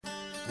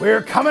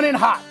We're coming in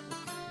hot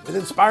with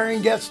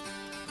inspiring guests,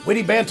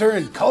 witty banter,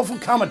 and colorful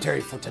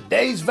commentary for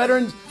today's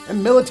veterans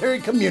and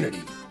military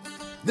community.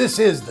 This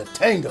is the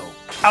Tango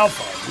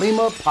Alpha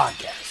Lima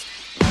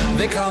Podcast.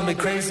 They call me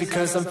crazy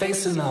cause I'm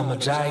facing all my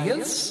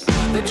giants.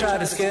 They try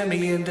to scare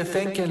me into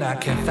thinking I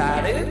can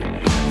fight it.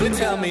 They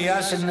tell me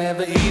I should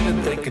never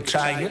even think of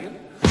trying.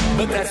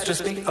 But that's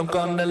just me, I'm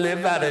gonna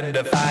live out in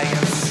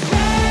defiance.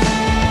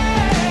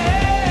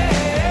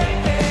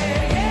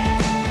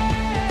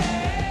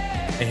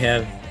 I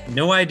have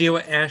no idea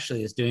what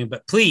Ashley is doing,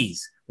 but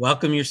please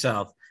welcome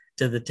yourself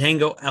to the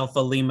Tango Alpha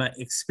Lima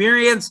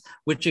experience,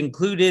 which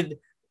included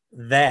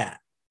that,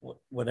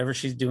 whatever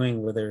she's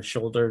doing with her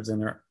shoulders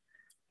and her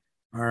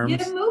arms.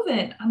 Get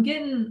moving. I'm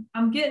getting,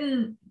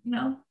 you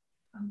know,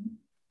 I'm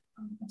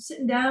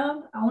sitting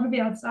down. I want to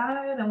be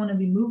outside. I want to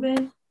be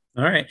moving.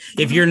 All right.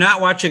 If you're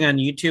not watching on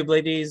YouTube,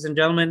 ladies and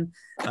gentlemen,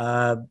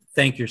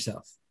 thank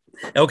yourself.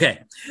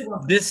 Okay.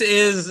 This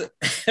is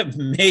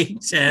May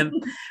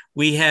 10th.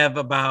 We have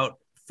about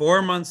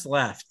 4 months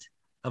left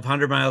of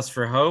 100 Miles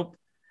for Hope.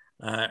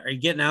 Are you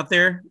getting out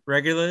there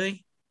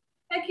regularly?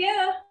 Heck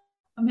yeah.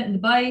 I'm hitting the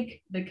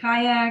bike, the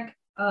kayak,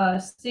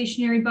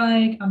 stationary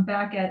bike. I'm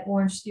back at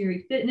Orange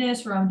Theory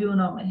Fitness where I'm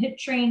doing all my HIIT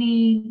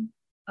training.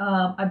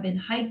 I've been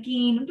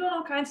hiking. I'm doing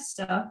all kinds of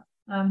stuff.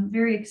 I'm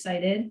very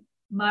excited.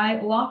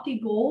 My lofty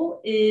goal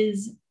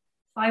is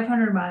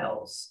 500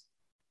 miles.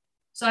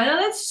 So I know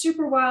that's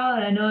super wild,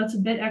 and I know it's a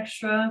bit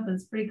extra, but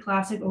it's pretty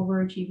classic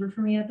overachiever for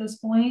me at this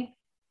point.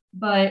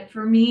 But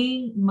for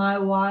me,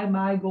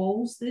 my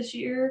goals this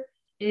year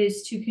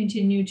is to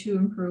continue to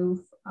improve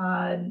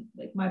on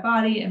like my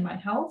body and my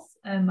health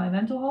and my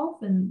mental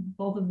health, and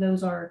both of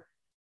those are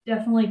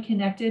definitely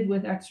connected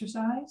with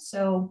exercise.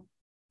 So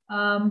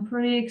I'm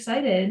pretty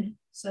excited.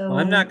 So well,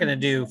 I'm not going to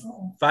do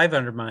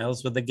 500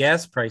 miles with the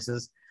gas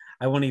prices.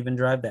 I won't even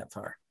drive that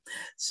far.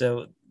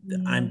 So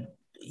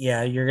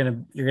you're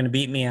gonna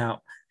beat me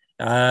out.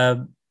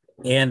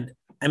 And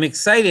I'm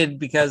excited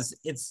because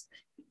it's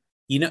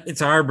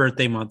our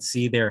birthday month.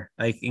 See there,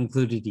 I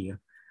included you.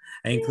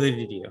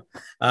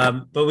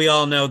 But we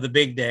all know the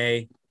big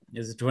day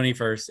is the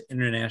 21st,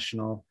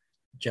 International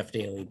Jeff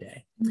Daly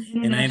Day.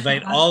 And I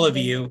invite all of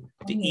you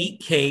to eat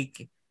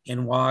cake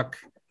and walk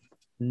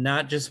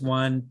not just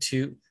 1,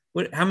 2.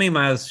 How many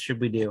miles should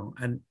we do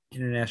on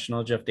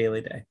International Jeff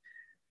Daly Day?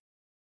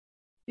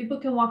 People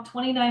can walk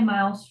 29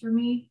 miles for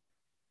me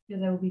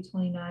because I will be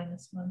 29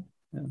 this month.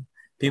 Yeah.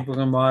 People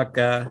can walk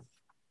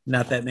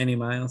not that many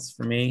miles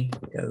for me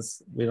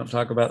because we don't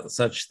talk about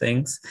such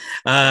things.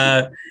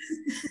 And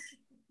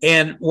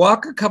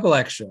walk a couple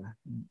extra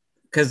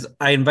because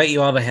I invite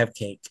you all to have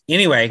cake.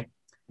 Anyway,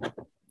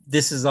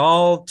 this is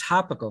all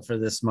topical for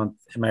this month.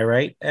 Am I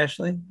right,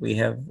 Ashley? We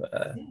have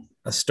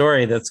a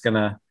story that's going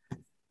to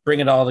bring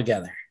it all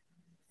together.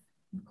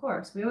 Of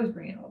course. We always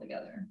bring it all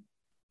together.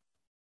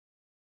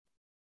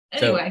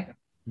 Anyway, so,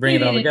 bring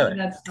it all together.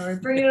 That story.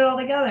 Bring it all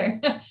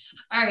together.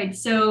 All right.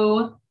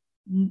 So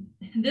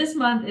this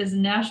month is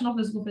National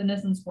Physical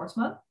Fitness and Sports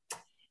Month.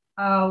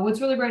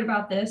 What's really great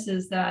about this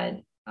is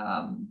that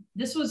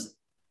this was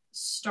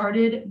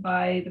started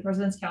by the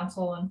President's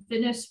Council on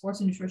Fitness, Sports,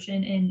 and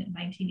Nutrition in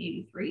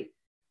 1983.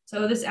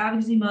 So this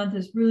advocacy month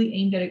is really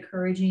aimed at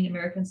encouraging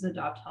Americans to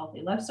adopt a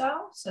healthy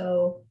lifestyle.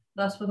 So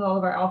thus, with all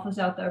of our alphas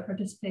out there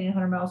participating in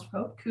 100 Miles for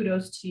Hope,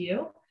 kudos to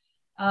you.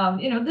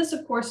 This,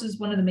 of course, is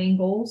one of the main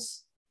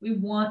goals. We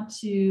want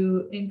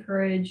to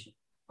encourage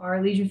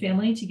our Legion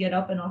family to get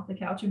up and off the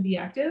couch and be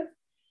active.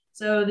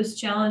 So this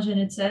challenge in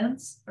itself,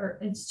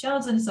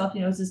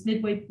 is this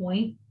midway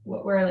point,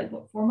 we're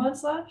 4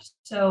 months left.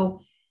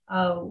 So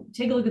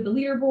take a look at the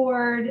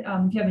leaderboard.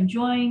 If you haven't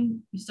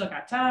joined, you still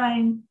got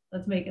time.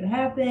 Let's make it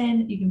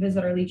happen. You can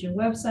visit our Legion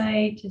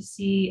website to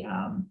see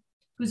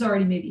who's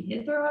already maybe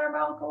hit their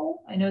 100-mile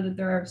goal. I know that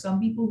there are some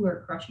people who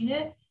are crushing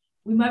it.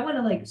 We might want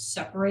to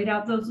separate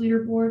out those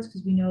leaderboards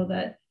because we know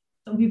that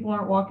some people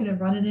aren't walking and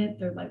running it.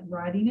 They're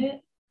riding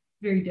it.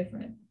 Very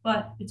different,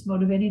 but it's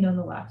motivating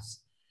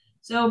nonetheless.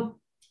 So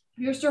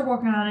if you're still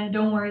working on it,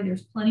 don't worry.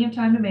 There's plenty of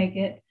time to make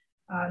it.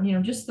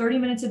 Just 30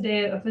 minutes a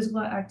day of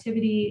physical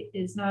activity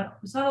it's not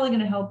only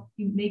going to help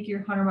you make your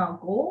 100-mile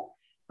goal,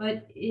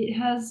 but it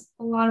has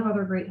a lot of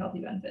other great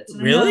healthy benefits.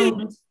 And really?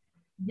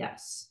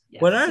 Yes.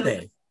 What are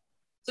they?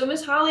 So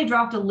Miss Holly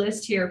dropped a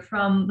list here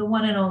from the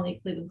one and only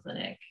Cleveland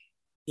Clinic.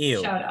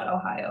 Ew. Shout out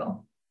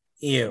Ohio.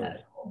 Ew.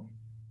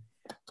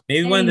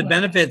 Maybe one of the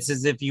benefits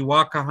is if you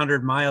walk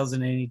 100 miles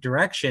in any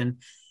direction,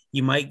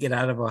 you might get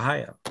out of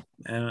Ohio.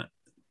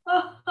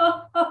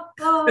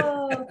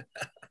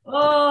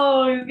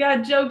 Oh, you've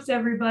got jokes,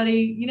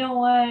 everybody. You know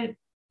what?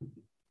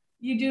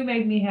 You do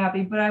make me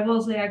happy, but I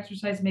will say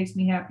exercise makes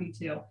me happy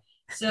too.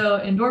 So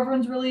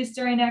endorphins released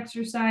during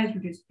exercise,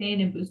 reduce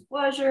pain and boost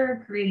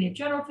pleasure, creating a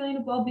general feeling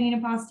of well-being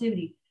and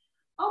positivity.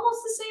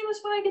 Almost the same as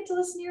when I get to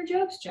listen to your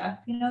jokes, Jeff.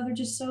 They're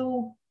just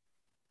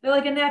they're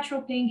like a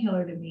natural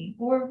painkiller to me,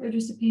 or they're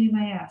just a pain in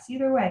my ass.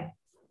 Either way,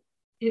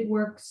 it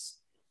works.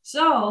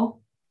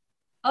 So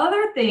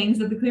other things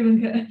that the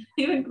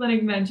Cleveland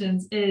Clinic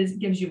mentions is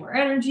gives you more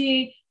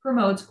energy,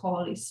 promotes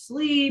quality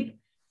sleep,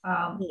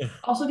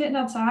 Also getting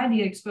outside, you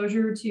get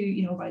exposure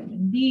to,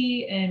 vitamin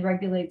D and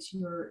regulates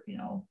your,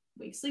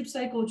 wake sleep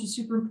cycle, which is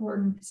super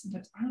important because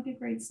sometimes I don't get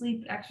great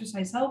sleep, but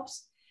exercise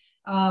helps.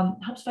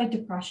 Helps fight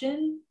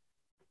depression.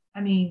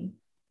 I mean,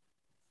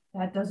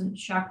 that doesn't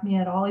shock me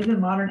at all. Even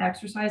modern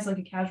exercise, like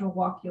a casual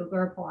walk, yoga,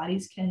 or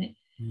Pilates can,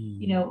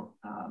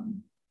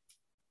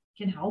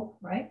 can help,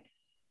 right?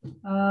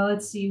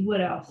 Let's see,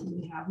 what else do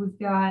we have? We've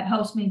got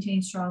helps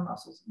maintain strong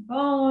muscles and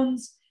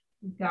bones.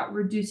 We've got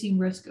reducing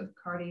risk of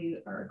cardio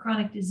or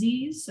chronic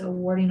disease. So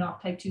warding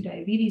off type 2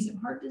 diabetes and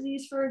heart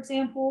disease, for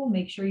example.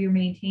 Make sure you're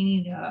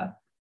maintaining a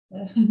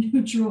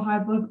neutral high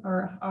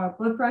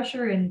blood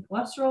pressure and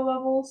cholesterol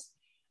levels.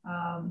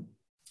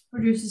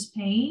 Reduces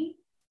pain.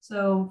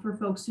 So for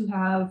folks who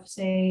have,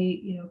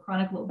 say,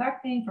 chronic low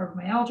back pain,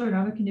 fibromyalgia, and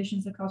other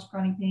conditions that cause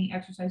chronic pain,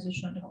 exercise is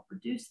shown to help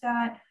reduce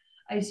that.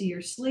 I see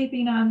you're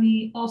sleeping on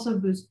me. Also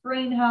boost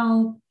brain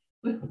health.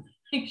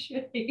 Make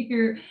sure that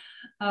you're,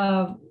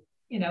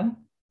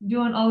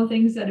 doing all the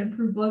things that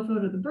improve blood flow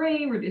to the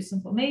brain, reduce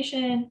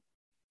inflammation,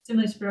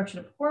 stimulates production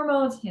of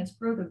hormones, enhance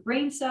growth of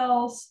brain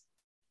cells.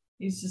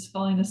 He's just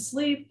falling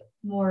asleep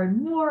more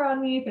and more on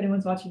me if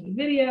anyone's watching the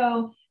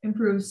video.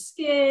 Improves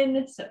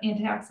skin, so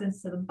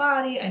antioxidants to the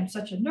body. I'm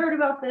such a nerd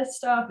about this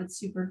stuff. It's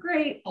super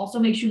great. Also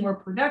makes you more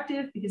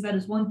productive because that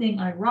is one thing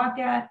I rock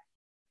at.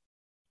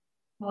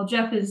 While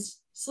Jeff is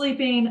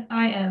sleeping,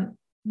 I am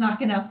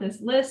knocking out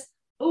this list.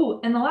 Oh,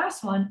 and the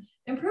last one,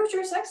 improves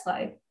your sex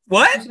life.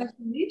 What? Your sex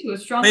can lead to a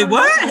stronger Wait,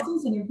 what?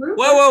 and improved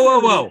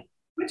Whoa.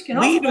 Which can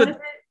also benefit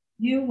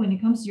you when it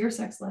comes to your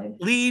sex life.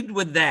 Lead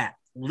with that.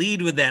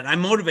 I'm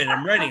motivated.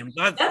 I'm ready.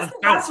 That's the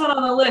last one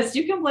on the list.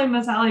 You can blame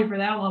Miss Holly for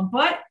that one,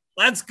 but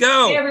let's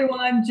go. Hey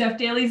everyone, Jeff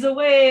Daly's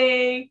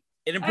away.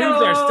 It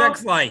improves our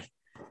sex life.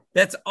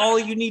 That's all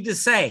you need to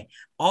say.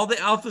 All the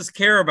alphas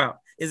care about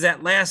is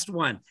that last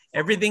one.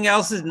 Everything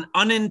else is an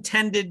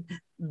unintended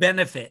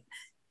benefit.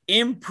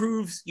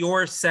 Improves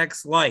your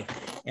sex life.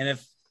 And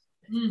if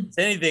it's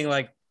anything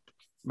like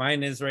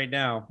mine is right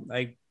now,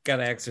 I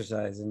gotta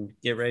exercise and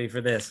get ready for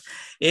this.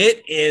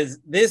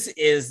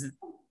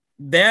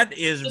 That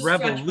is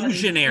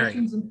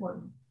revolutionary.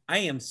 I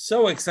am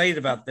so excited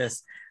about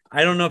this.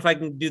 I don't know if I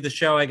can do the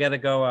show. I got to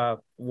go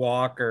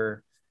walk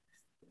or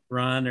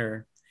run,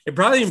 or it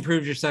probably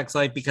improves your sex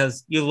life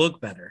because you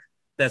look better.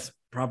 That's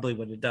probably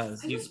what it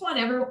does. I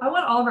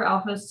want all of our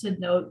alphas to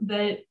note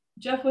that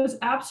Jeff was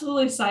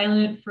absolutely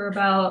silent for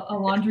about a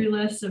laundry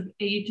list of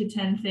 8 to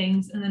 10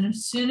 things. And then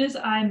as soon as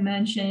I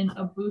mentioned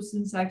a boost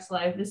in sex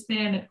life, this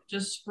man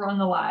just sprung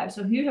alive.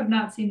 So if you have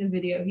not seen the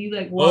video, he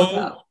woke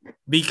up.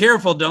 Be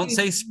careful. Don't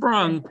say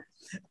sprung.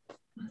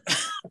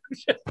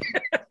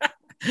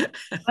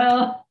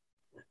 Well,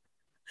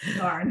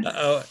 darn.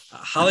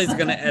 Holly's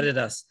going to edit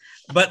us.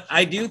 But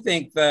I do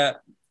think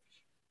that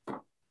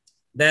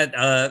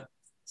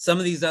some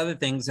of these other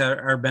things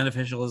are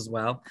beneficial as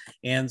well.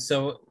 And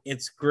so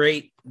it's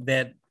great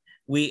that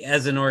we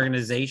as an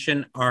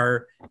organization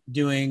are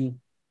doing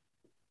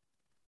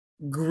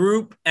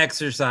group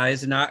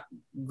exercise, not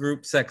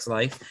group sex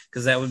life,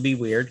 because that would be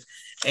weird.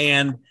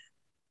 And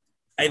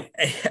I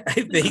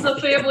think this is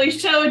a family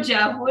show,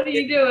 Jeff. What are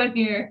you doing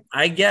here?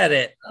 I get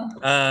it.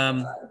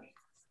 I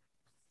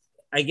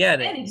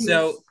get it.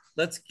 So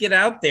let's get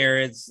out there.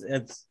 It's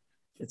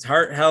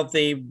heart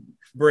healthy,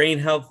 brain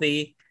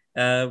healthy.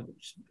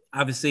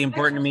 Obviously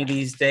important to me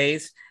these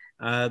days.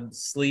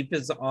 Sleep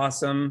is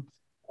awesome.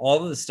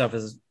 All of this stuff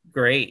is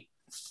great.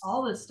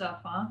 All this stuff,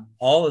 huh?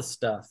 All the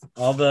stuff.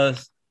 All the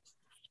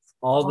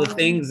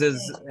things,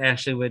 as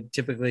Ashley would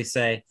typically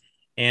say.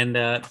 And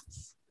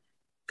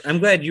I'm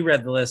glad you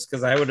read the list,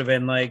 because I would have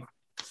been like,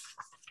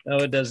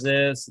 oh, it does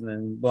this, and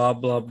then blah,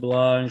 blah,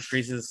 blah,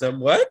 increases some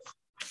what?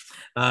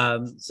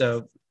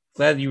 So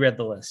glad you read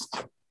the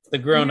list. The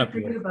grown-up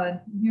here.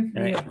 Bud. I'm here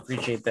for you.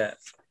 Appreciate that.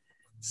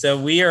 So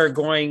we are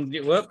going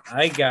to, whoop,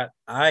 I got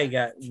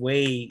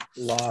way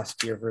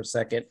lost here for a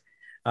second.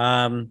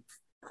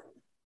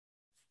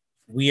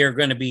 We are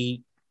going to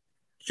be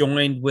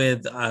joined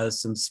with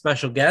some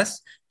special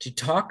guests to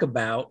talk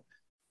about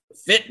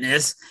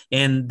fitness,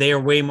 and they are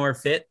way more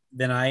fit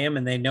than I am,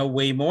 and they know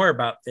way more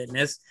about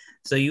fitness.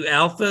 So you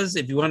alphas,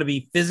 if you want to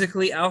be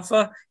physically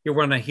alpha, you're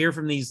going to hear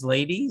from these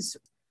ladies.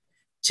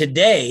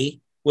 Today,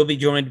 we'll be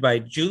joined by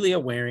Julia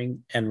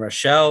Waring and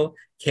Rochelle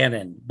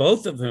Cannon,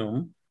 both of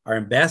whom are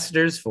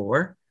ambassadors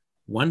for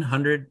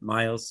 100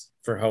 Miles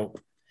for Hope.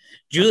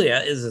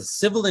 Julia is a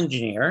civil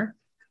engineer,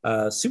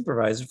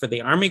 supervisor for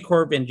the Army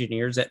Corps of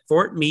Engineers at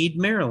Fort Meade,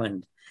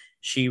 Maryland.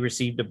 She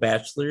received a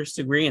bachelor's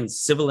degree in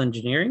civil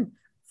engineering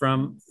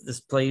from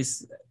this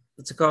place,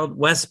 what's it called,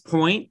 West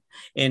Point,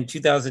 in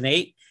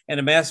 2008, and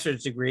a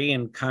master's degree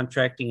in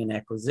contracting and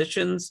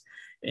acquisitions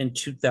in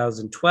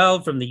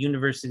 2012 from the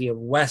University of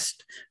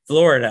West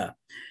Florida.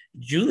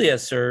 Julia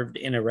served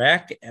in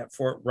Iraq at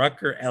Fort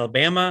Rucker,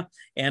 Alabama,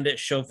 and at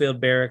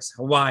Schofield Barracks,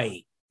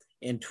 Hawaii.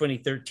 In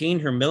 2013,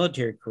 her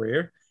military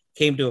career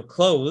came to a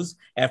close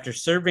after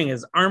serving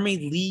as Army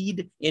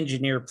Lead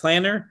Engineer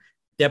Planner,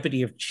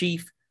 Deputy of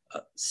Chief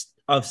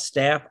of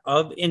Staff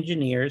of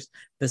Engineers,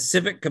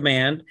 Pacific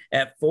Command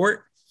at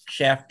Fort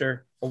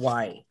Shafter,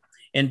 Hawaii.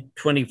 In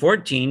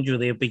 2014,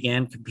 Julia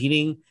began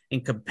competing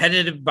in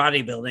competitive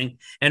bodybuilding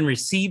and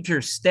received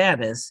her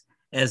status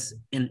as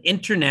an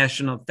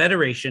International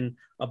Federation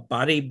of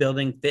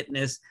Bodybuilding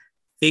Fitness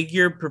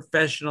figure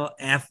professional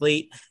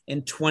athlete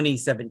in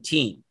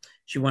 2017.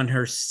 She won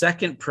her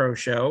second pro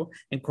show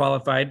and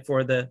qualified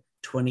for the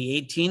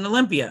 2018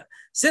 Olympia.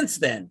 Since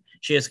then,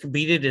 she has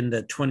competed in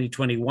the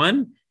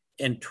 2021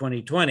 and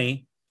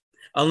 2020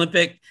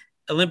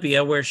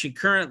 Olympia, where she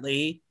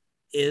currently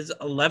is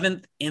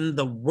 11th in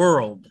the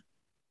world.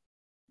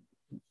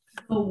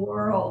 The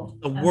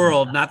world. The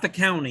world, not the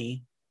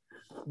county,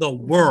 the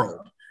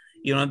world.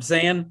 You know what I'm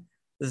saying?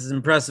 This is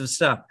impressive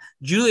stuff.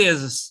 Julia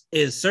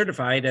is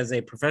certified as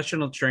a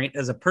personal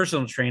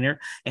trainer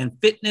and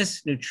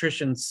fitness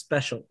nutrition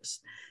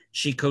specialist.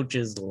 She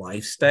coaches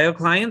lifestyle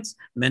clients,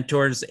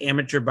 mentors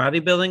amateur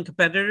bodybuilding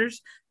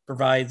competitors,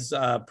 provides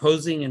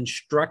posing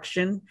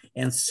instruction,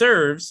 and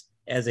serves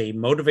as a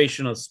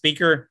motivational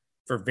speaker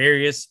for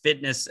various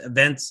fitness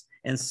events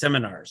and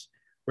seminars.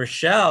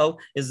 Rochelle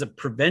is a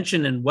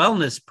prevention and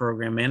wellness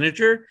program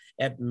manager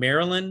at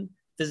Maryland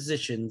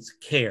Physicians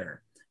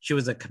Care. She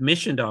was a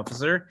commissioned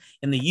officer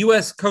in the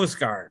U.S. Coast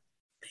Guard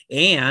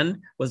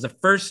and was the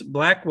fourth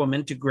Black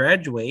woman to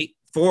graduate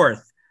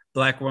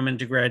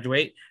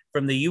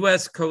from the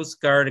U.S.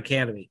 Coast Guard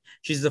Academy.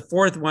 She's the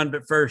fourth one,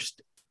 but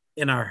first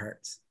in our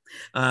hearts.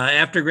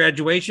 After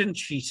graduation,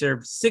 she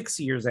served 6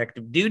 years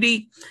active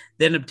duty,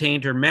 then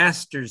obtained her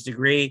master's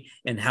degree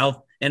in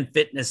health and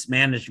fitness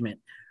management.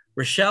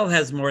 Rochelle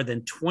has more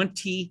than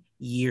 20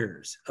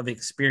 years of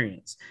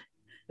experience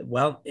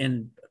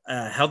in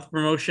health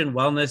promotion,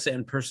 wellness,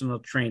 and personal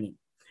training.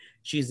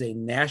 She's a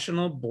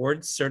national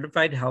board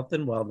certified health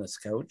and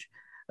wellness coach,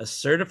 a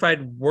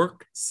certified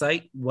work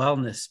site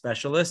wellness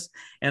specialist,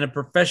 and a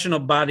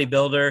professional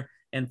bodybuilder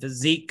and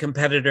physique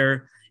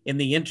competitor in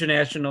the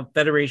International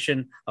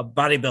Federation of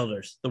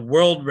Bodybuilders, the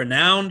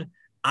world-renowned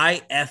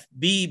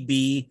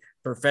IFBB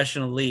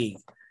Professional League.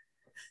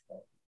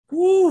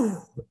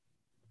 Woo!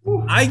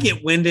 I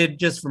get winded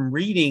just from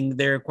reading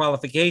their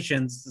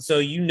qualifications, so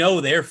you know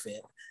they're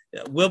fit.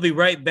 We'll be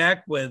right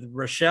back with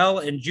Rochelle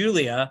and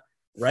Julia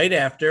right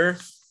after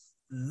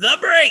the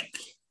break.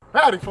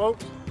 Howdy,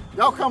 folks.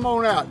 Y'all come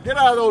on out, get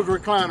out of those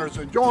recliners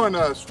and join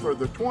us for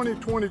the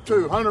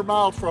 2022 100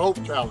 Miles for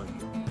Hope Challenge.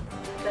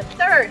 The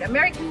third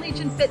American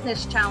Legion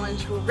Fitness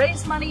Challenge will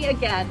raise money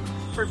again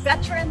for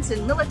veterans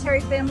and military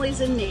families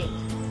in need.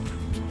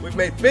 We've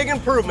made big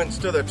improvements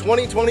to the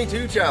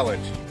 2022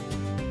 challenge.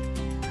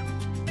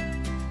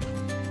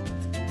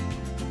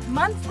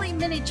 Monthly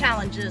mini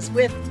challenges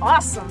with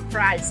awesome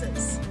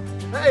prizes.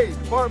 Hey,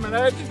 department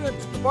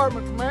adjutants,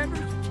 department commanders,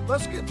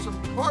 let's get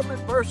some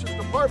department versus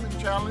department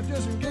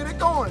challenges and get it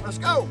going. Let's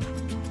go.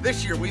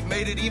 This year, we've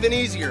made it even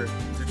easier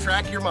to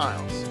track your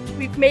miles.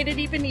 We've made it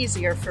even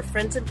easier for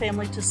friends and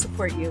family to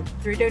support you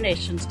through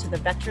donations to the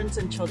Veterans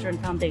and Children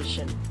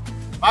Foundation.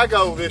 My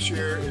goal this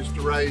year is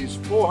to raise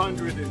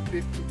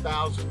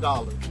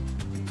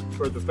 $450,000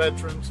 for the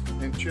Veterans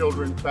and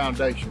Children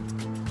Foundation.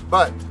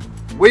 But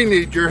we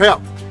need your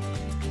help.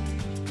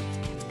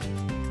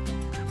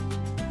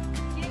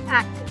 Get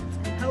active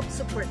and help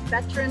support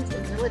veterans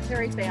and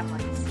military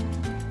families.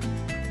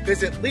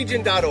 Visit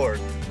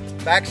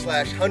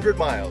legion.org/100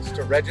 miles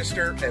to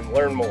register and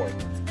learn more.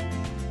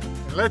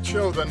 And let's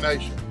show the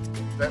nation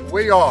that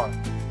we are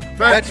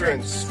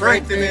Veterans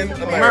Strengthening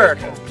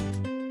America.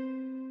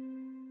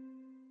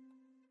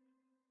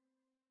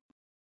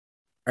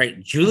 All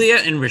right, Julia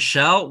and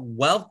Rochelle,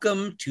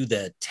 welcome to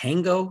the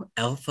Tango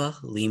Alpha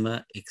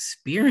Lima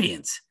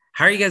experience.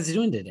 How are you guys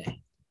doing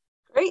today?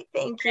 Great,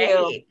 thank you.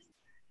 All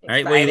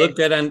right, well, you look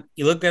good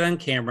on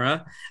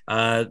camera.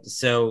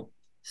 So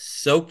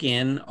soak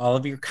in all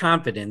of your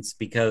confidence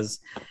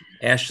because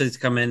Ashley's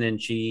coming and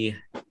she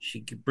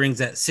brings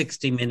that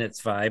 60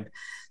 minutes vibe.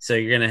 So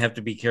you're gonna have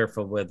to be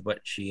careful with what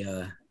she's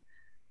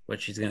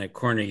gonna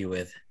corner you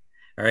with.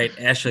 All right,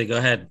 Ashley, go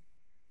ahead.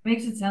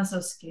 Makes it sound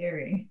so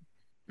scary.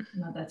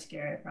 Not that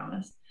scary, I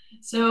promise.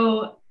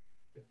 So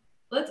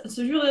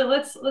Julia,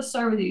 let's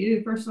start with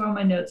you. First of all,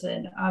 my notes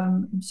in.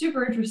 I'm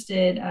super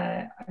interested.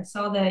 I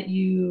saw that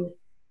you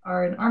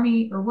are an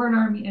Army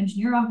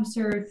engineer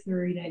officer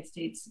through United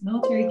States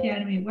Military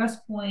Academy at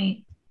West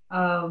Point.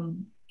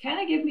 Kind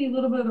of give me a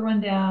little bit of the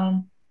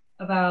rundown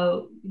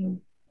about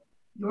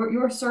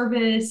your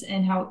service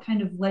and how it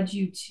kind of led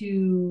you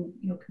to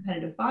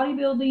competitive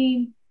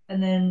bodybuilding.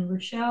 And then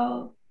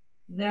Rochelle,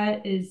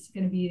 that is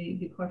going to be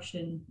the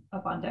question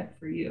up on deck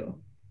for you.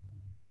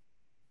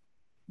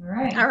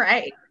 All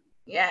right.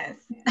 Yes.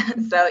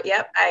 So,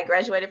 I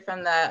graduated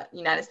from the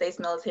United States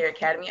Military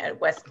Academy at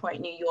West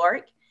Point, New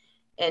York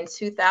in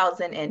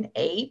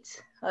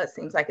 2008. Oh, it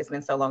seems like it's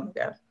been so long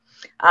ago.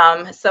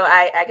 So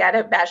I got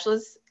a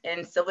bachelor's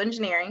in civil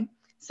engineering.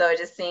 So it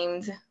just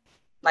seemed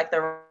like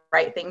the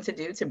right thing to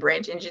do to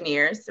branch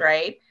engineers,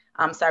 right?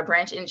 So I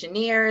branched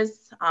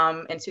engineers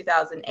in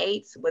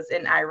 2008, was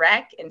in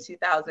Iraq in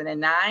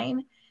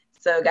 2009.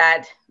 So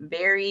got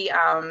very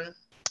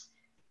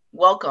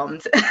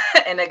welcomed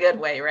in a good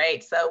way,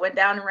 right? So went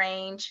down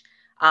range,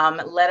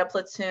 led a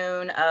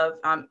platoon of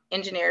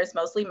engineers,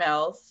 mostly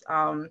males.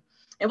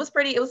 It was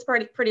pretty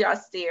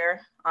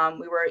austere.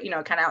 We were,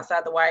 kind of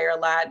outside the wire a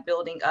lot,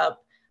 building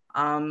up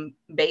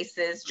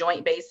bases,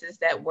 joint bases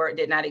that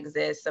did not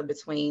exist. So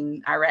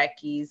between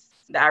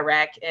the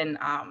Iraq and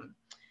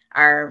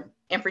our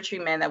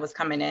infantrymen that was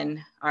coming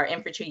in, our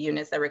infantry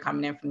units that were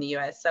coming in from the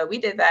US. So we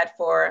did that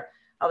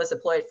I was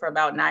deployed for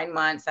about 9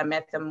 months. I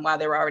met them while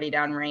they were already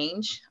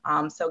downrange.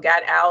 So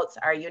got out,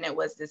 our unit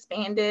was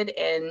disbanded,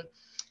 and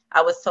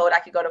I was told I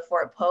could go to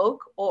Fort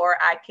Polk or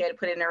I could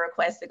put in a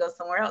request to go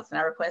somewhere else. And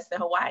I requested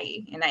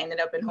Hawaii, and I ended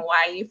up in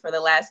Hawaii for the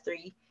last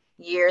 3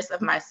 years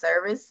of my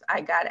service.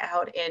 I got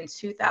out in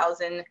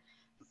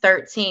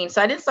 2013.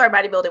 So I didn't start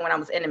bodybuilding when I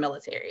was in the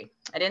military.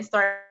 I didn't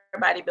start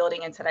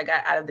bodybuilding until I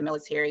got out of the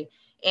military.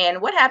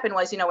 And what happened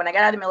was, when I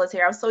got out of the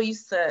military, I was so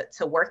used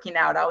to working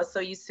out. I was so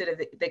used to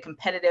the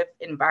competitive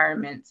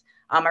environment.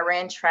 I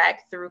ran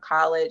track through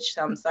college.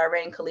 So I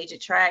ran collegiate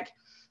track.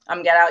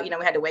 Got out,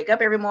 we had to wake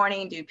up every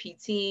morning, do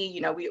PT.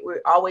 We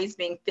were always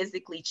being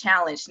physically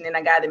challenged. And then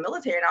I got out of the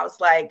military and I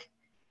was like,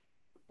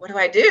 what do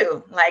I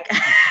do? Like,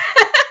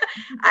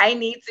 I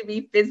need to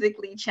be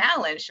physically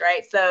challenged,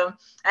 right? So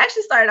I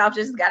actually started off,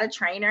 just got a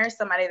trainer,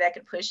 somebody that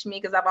could push me,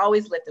 because I've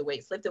always lifted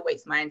weights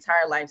my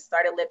entire life.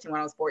 Started lifting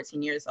when I was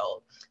 14 years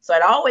old. So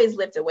I'd always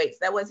lifted weights.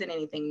 That wasn't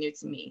anything new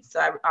to me.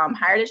 So I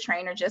hired a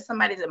trainer, just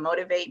somebody to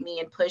motivate me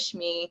and push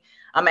me.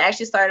 I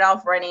actually started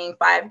off running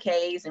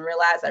 5Ks and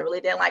realized I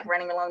really didn't like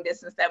running a long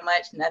distance that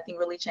much. Nothing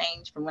really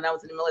changed from when I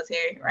was in the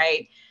military,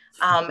 right?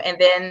 And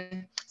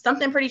then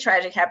something pretty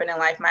tragic happened in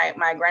life.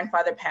 My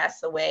grandfather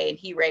passed away, and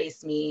he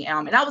raised me.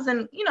 And I was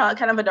in,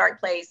 kind of a dark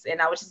place,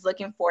 and I was just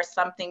looking for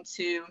something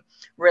to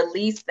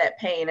release that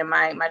pain. And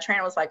my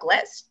trainer was like,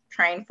 let's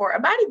train for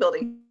a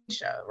bodybuilding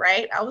show,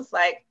 right? I was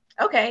like,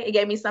 okay. It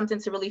gave me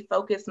something to really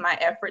focus my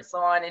efforts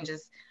on, and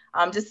just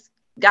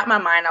got my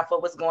mind off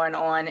what was going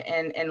on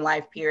in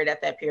life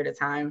at that period of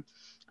time.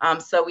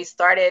 So we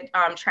started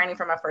training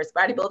for my first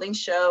bodybuilding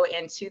show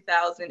in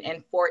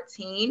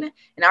 2014,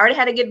 and I already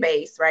had a good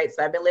base, right?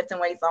 So I've been lifting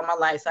weights all my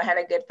life. So I had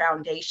a good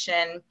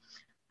foundation.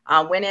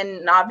 Went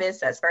in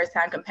novice as first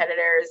time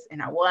competitors,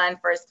 and I won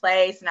first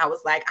place. And I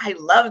was like, I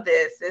love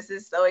this. This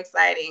is so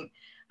exciting.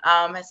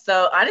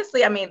 So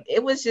honestly,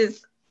 it was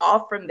just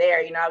all from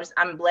there.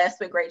 I'm blessed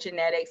with great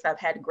genetics. I've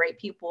had great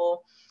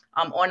people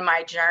on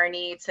my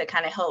journey to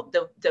kind of help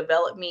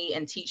develop me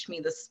and teach me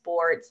the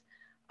sport.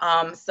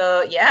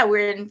 So yeah,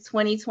 we're in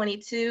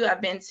 2022.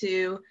 I've been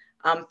to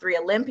 3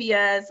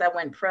 Olympiads. I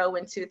went pro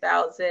in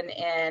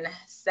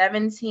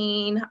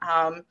 2017,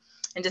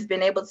 and just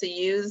been able to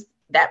use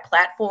that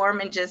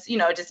platform and just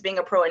being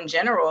a pro in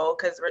general,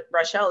 because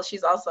Rochelle,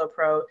 she's also a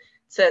pro,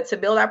 to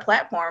build our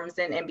platforms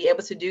and be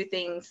able to do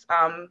things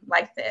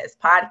like this,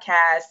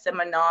 podcasts,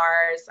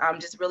 seminars,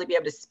 just really be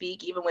able to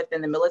speak even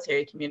within the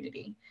military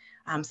community.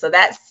 So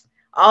that's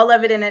all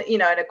of it in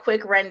a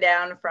quick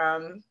rundown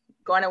from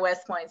going to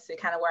West Point to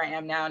kind of where I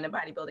am now in the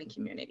bodybuilding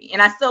community. And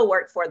I still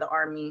work for the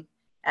Army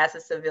as a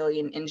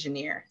civilian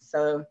engineer.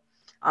 So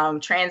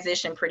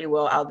transitioned pretty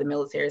well out of the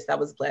military. So I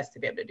was blessed to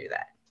be able to do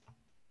that.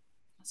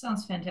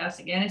 Sounds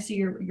fantastic. And I see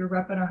you're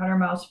repping 100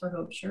 Miles for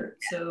Hope shirt.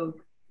 So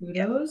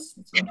kudos.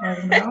 That's what I'm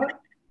talking about.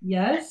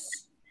 Yes.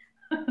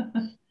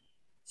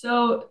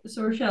 So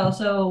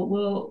Rochelle,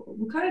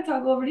 we'll kind of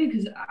talk over to you,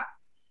 because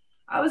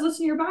I was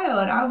listening to your bio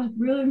and I was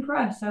really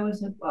impressed. I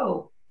was like,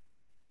 whoa,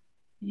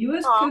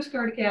 U.S. Coast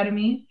Guard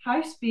Academy,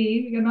 high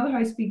speed. We got another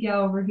high speed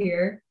gal over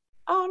here.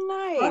 Oh,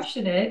 nice.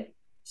 Crushing it.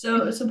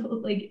 So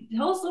like,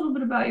 tell us a little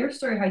bit about your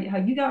story, how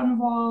you got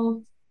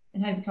involved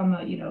and how you become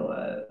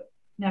a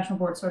National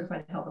Board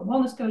Certified Health and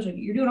Wellness Coach.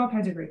 You're doing all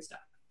kinds of great stuff.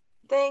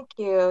 Thank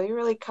you. You're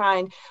really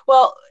kind.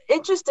 Well,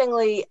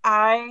 interestingly,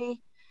 I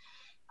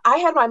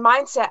had my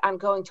mindset on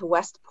going to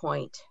West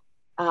Point.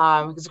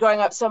 Because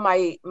growing up, so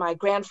my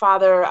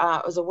grandfather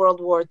was a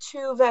World War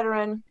II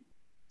veteran.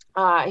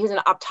 He's an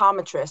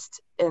optometrist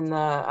in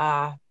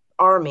the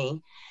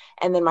Army.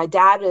 And then my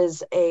dad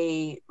is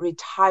a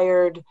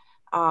retired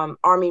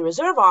Army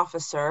Reserve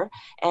officer.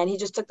 And he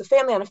just took the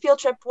family on a field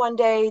trip one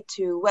day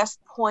to West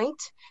Point,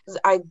 because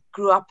I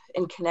grew up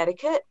in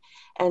Connecticut.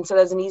 And so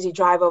there's an easy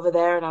drive over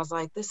there. And I was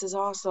like, this is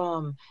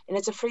awesome. And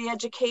it's a free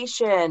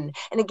education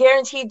and a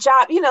guaranteed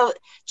job.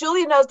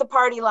 Julia knows the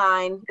party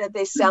line that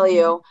they sell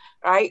you,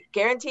 right?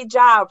 Guaranteed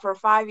job for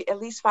at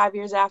least 5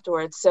 years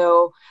afterwards.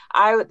 So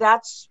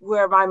that's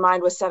where my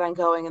mind was set on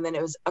going. And then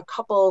it was a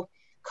couple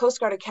Coast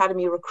Guard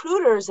Academy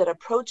recruiters that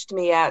approached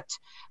me at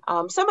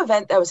some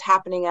event that was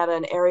happening at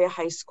an area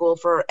high school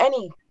for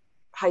any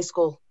high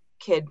school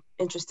kid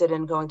interested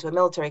in going to a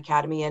military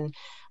academy. And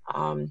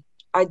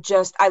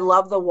I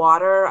love the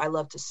water. I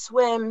love to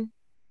swim.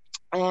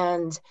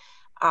 And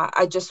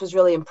I just was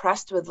really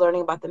impressed with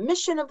learning about the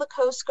mission of the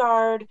Coast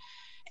Guard.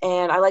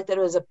 And I liked that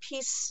it was a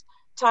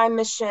peacetime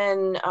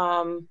mission.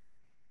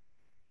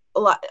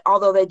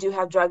 Although they do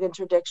have drug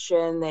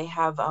interdiction, they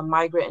have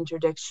migrant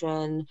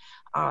interdiction.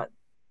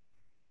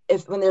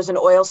 if when there's an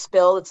oil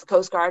spill, it's the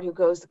Coast Guard who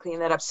goes to clean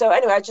that up. So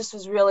anyway, I just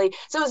was really,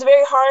 so it was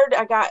very hard.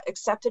 I got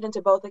accepted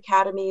into both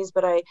academies,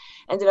 but I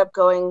ended up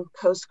going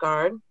Coast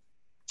Guard.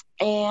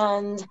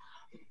 And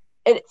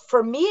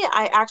for me,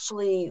 I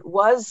actually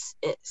was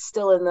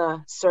still in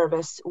the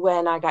service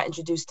when I got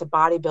introduced to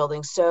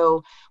bodybuilding.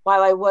 So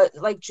while I was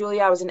like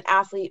Julia, I was an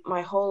athlete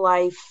my whole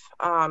life.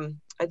 I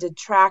did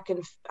track.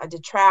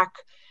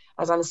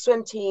 I was on the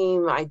swim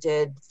team. I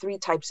did 3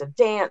 types of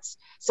dance.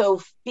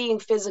 So being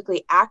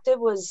physically active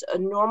was a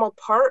normal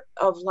part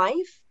of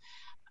life.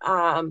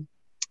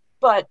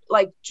 But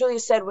like Julia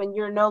said, when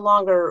you're no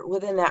longer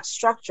within that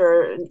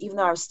structure, and even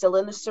though I was still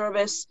in the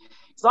service,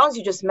 as long as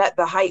you just met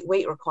the height,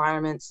 weight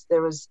requirements,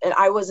 and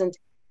I wasn't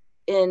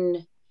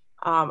in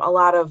a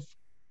lot of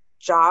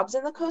jobs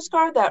in the Coast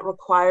Guard that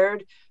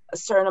required a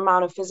certain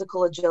amount of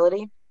physical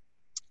agility.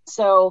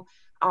 So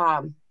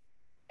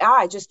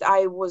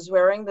I was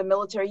wearing the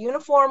military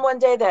uniform one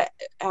day that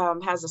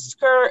has a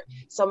skirt.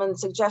 Someone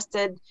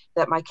suggested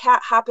that my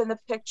cat hop in the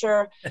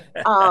picture.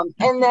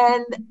 And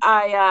then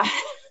I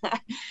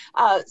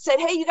said,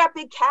 hey, you got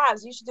big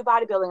calves. You should do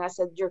bodybuilding. I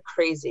said, you're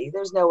crazy.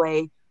 There's no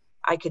way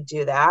I could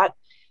do that,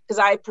 because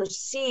I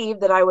perceived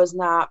that I was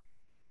not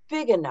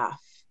big enough,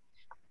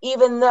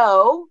 even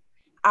though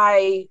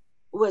I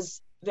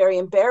was very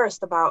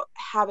embarrassed about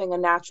having a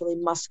naturally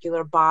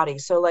muscular body.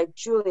 So like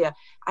Julia,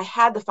 I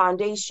had the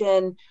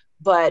foundation,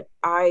 but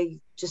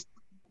I just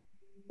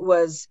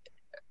was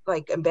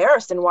like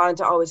embarrassed and wanted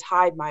to always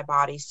hide my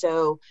body.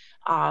 So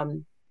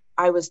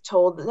I was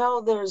told,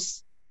 no,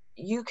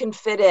 you can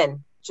fit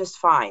in just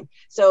fine.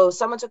 So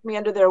someone took me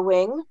under their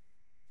wing,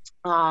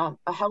 a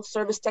health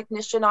service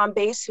technician on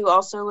base who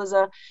also was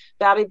a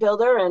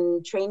bodybuilder,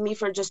 and trained me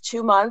for just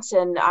 2 months.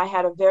 And I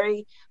had a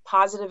very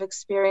positive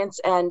experience.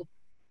 And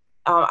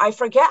I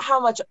forget how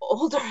much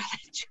older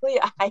than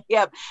Julia I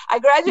am. I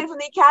graduated from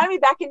the academy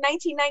back in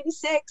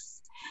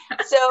 1996.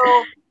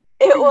 So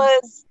it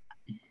was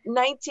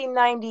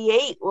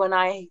 1998 when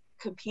I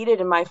competed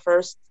in my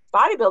first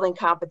bodybuilding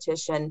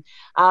competition.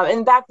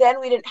 And back then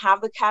we didn't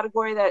have the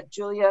category that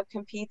Julia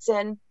competes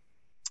in.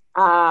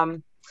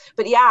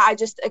 But yeah, I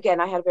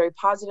had a very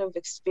positive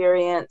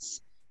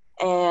experience.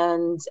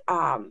 And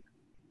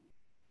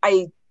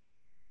I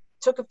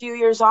took a few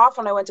years off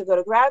when I went to go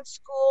to grad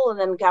school, and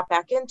then got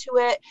back into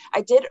it.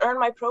 I did earn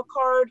my pro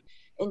card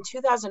in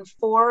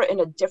 2004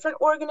 in a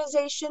different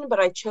organization, but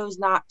I chose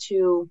not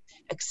to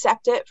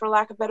accept it, for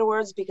lack of better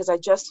words, because I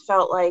just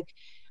felt like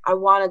I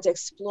wanted to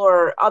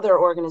explore other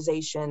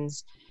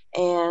organizations.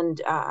 And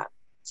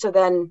so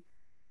then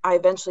I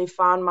eventually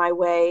found my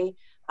way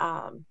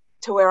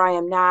to where I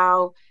am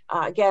now.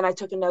 Again, I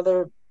took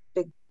another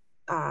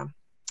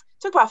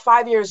took about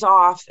 5 years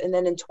off. And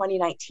then in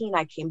 2019,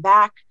 I came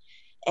back.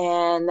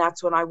 And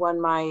that's when I won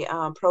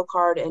my pro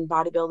card in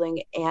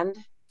bodybuilding and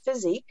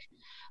physique.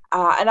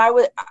 And I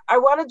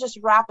want to just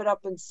wrap it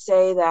up and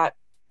say that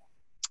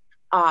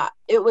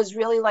it was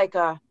really like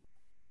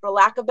for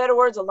lack of better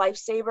words, a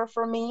lifesaver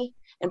for me.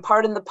 And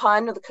pardon the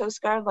pun of the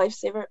Coast Guard,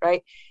 lifesaver,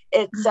 right?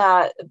 It's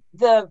the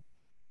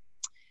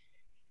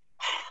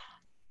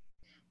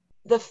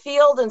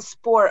field and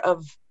sport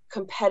of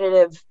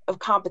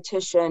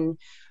competition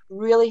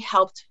really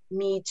helped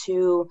me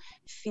to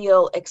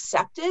feel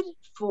accepted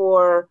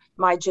for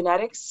my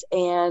genetics,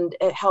 and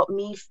it helped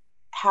me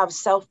have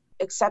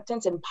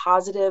self-acceptance and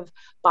positive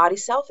body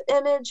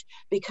self-image,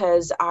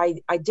 because I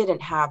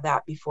didn't have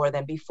that before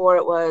then. Before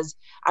it was,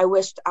 I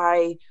wished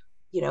I,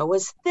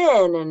 was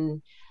thin,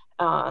 and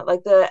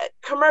like the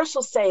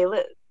commercials say,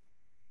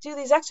 do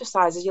these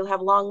exercises, you'll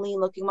have long, lean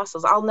looking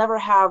muscles. I'll never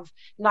have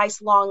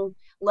nice, long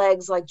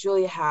legs like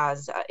Julia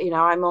has.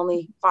 I'm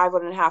only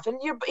 5'1.5",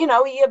 and you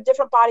have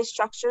different body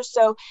structures.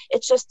 So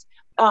it's just,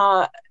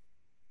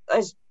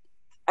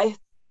 I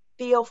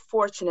feel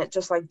fortunate,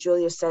 just like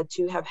Julia said,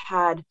 to have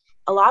had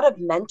a lot of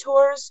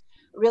mentors,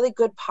 really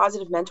good,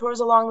 positive mentors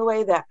along the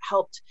way that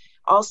helped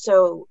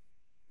also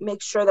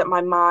make sure that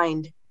my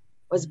mind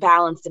was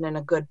balanced and in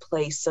a good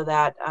place, so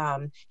that,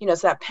 so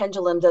that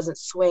pendulum doesn't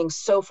swing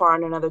so far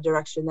in another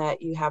direction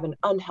that you have an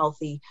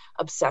unhealthy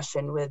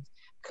obsession with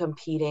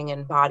competing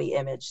and body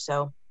image.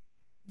 So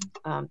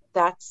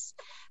that's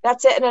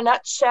it in a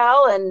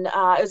nutshell. And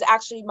it was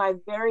actually my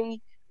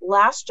very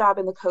last job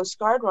in the Coast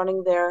Guard,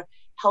 running their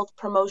health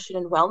promotion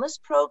and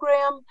wellness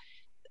program,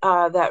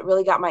 that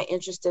really got my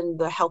interest in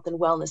the health and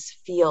wellness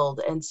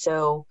field. And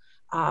so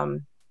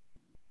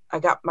I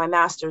got my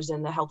master's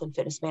in the health and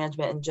fitness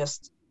management, and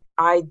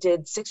I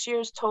did 6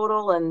 years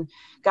total and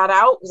got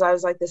out because I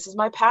was like, this is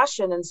my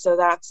passion. And so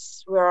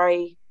that's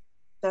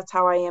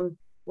how I am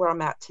where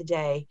I'm at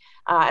today,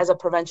 as a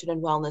prevention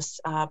and wellness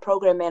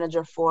program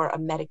manager for a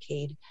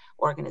Medicaid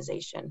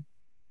organization.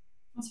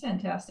 That's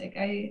fantastic.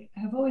 I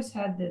have always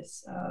had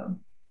this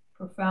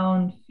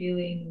profound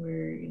feeling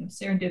where,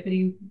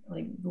 serendipity,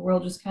 like the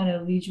world just kind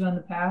of leads you on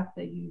the path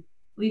that you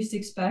least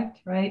expect,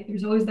 right?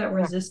 There's always that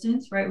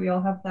resistance, right? We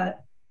all have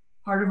that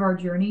part of our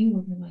journey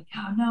where we're like,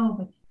 oh no,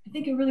 but I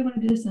think I really want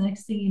to do this. The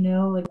next thing you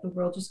know, like the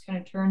world just kind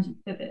of turns, you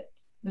pivot.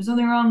 There's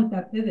nothing wrong with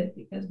that pivot,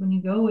 because when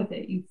you go with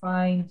it, you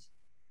find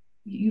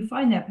you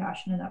find that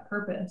passion and that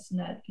purpose and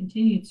that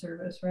continued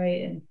service,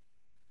 right? And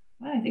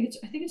I think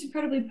it's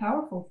incredibly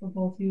powerful for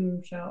both you,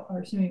 Rochelle, or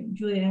excuse me,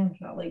 Julia and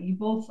Rochelle. Like you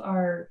both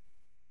are,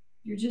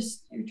 you're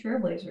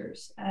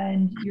trailblazers,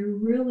 and you're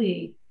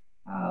really,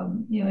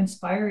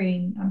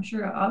 inspiring. I'm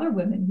sure other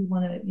women who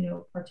want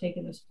to, partake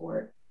in the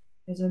sport,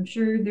 because I'm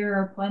sure there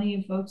are plenty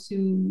of folks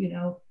who,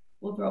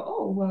 will throw,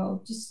 oh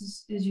well, just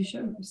as you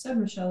said,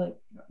 Rochelle, like,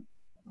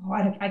 oh,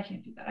 I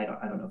can't do that.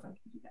 I don't know if I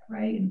can do that,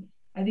 right? And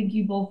I think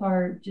you both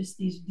are just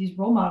these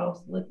role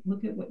models.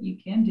 Look at what you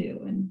can do,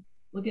 and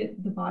look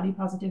at the body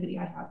positivity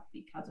I have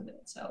because of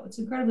it. So it's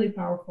incredibly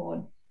powerful,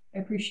 and I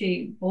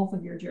appreciate both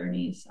of your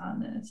journeys on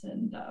this,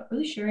 and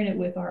really sharing it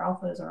with our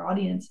alphas, our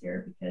audience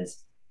here,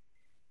 because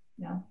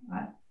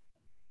I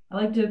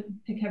like to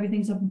pick heavy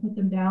things up and put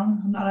them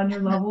down. I'm not on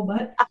your level,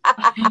 but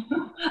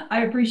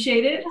I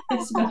appreciate it,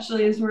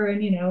 especially as we're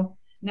in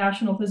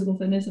National Physical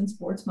Fitness and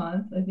Sports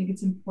Month. I think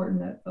it's important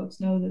that folks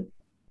know that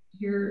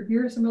here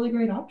are some really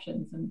great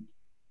options, and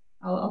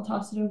I'll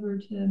toss it over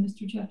to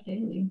Mr. Jeff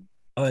Daly.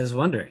 I was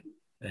wondering.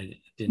 I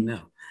didn't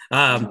know.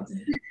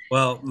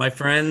 Well, my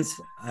friends,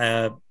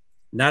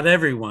 not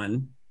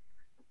everyone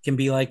can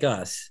be like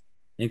us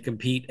and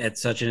compete at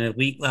such an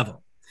elite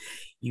level.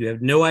 You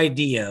have no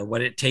idea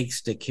what it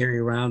takes to carry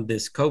around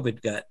this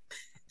COVID gut.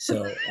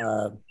 So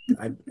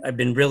I've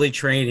been really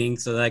training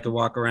so that I could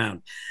walk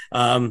around.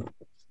 But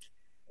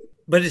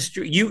it's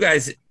true. You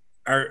guys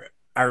are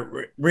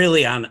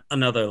really on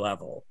another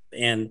level.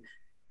 And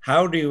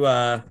how do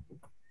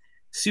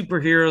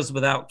superheroes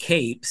without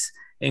capes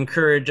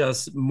encourage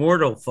us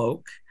mortal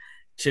folk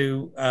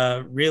to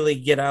really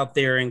get out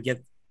there and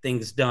get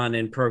things done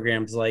in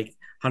programs like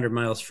 100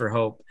 Miles for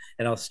Hope?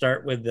 And I'll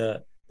start with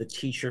the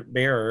t-shirt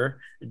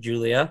bearer,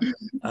 Julia,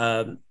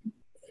 to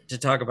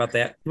talk about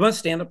that. You want to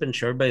stand up and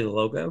show everybody the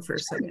logo for a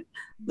second?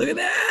 Look at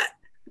that.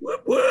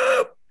 Whoop,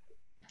 whoop.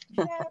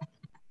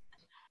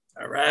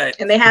 All right.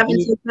 And they have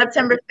until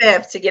September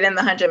 5th to get in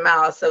the 100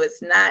 miles. So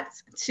it's not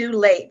too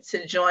late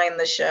to join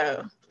the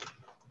show.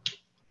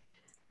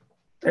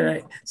 All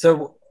right.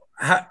 So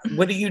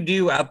what do you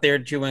do out there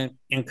to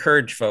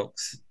encourage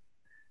folks?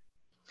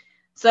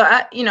 So,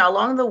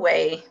 along the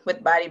way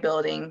with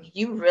bodybuilding,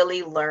 you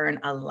really learn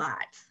a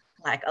lot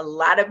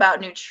about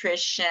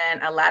nutrition,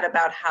 a lot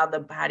about how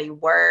the body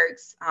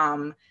works,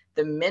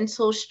 the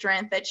mental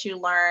strength that you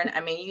learn.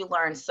 I mean, you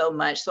learn so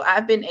much. So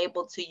I've been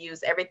able to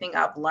use everything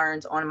I've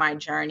learned on my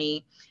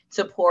journey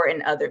to pour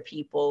in other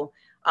people.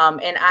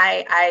 And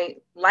I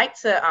like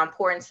to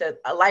pour into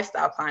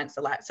lifestyle clients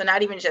a lot. So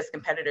not even just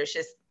competitors,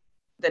 just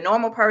the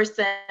normal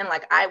person.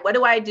 Like what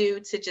do I do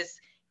to just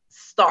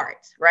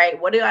start, right?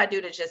 What do I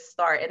do to just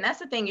start? And that's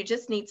the thing, you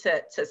just need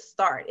to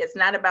start. It's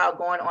not about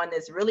going on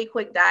this really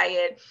quick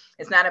diet.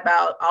 It's not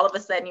about all of a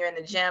sudden you're in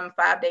the gym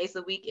 5 days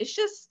a week. It's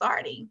just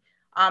starting.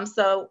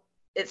 So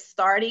it's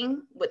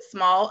starting with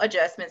small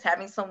adjustments,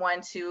 having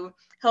someone to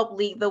help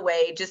lead the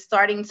way, just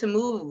starting to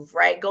move,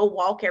 right? Go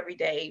walk every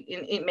day.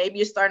 And maybe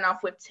you're starting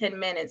off with 10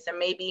 minutes and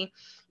maybe,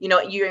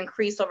 you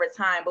increase over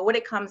time. But what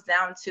it comes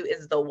down to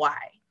is the why.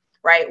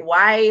 Right?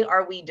 Why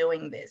are we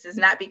doing this? It's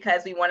not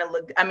because we want to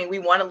look, we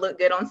want to look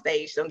good on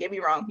stage. Don't get me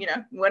wrong, we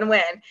want to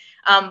win.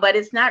 But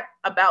it's not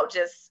about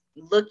just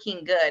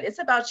looking good. It's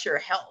about your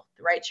health,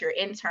 right? Your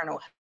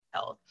internal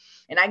health.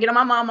 And I get on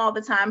my mom all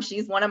the time.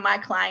 She's one of my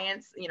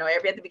clients,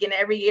 at the beginning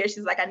of every year,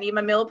 she's like, I need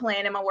my meal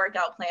plan and my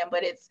workout plan,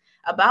 but it's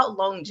about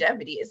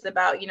longevity. It's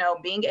about,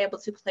 being able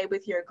to play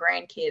with your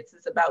grandkids.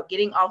 It's about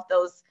getting off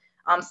those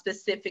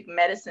specific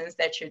medicines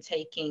that you're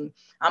taking.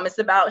 It's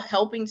about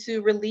helping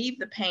to relieve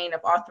the pain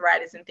of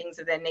arthritis and things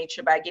of that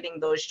nature by getting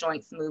those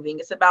joints moving.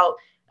 It's about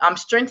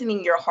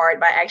strengthening your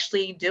heart by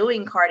actually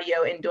doing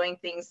cardio and doing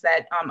things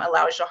that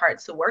allows your heart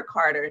to work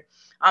harder.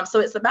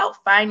 So it's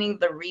about finding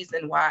the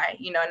reason why,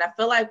 and I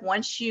feel like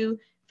once you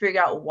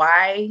figure out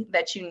why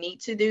that you need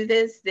to do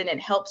this, then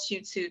it helps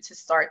you to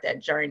start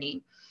that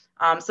journey.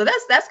 So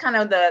that's kind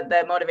of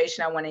the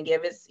motivation I want to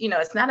give. Is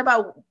it's not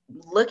about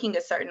looking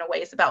a certain way.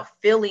 It's about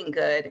feeling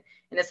good,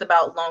 and it's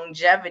about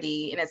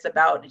longevity, and it's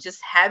about just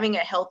having a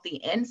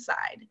healthy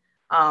inside,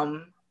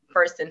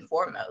 first and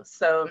foremost.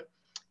 So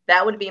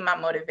that would be my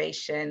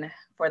motivation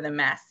for the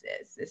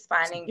masses, is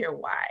finding your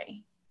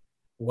why.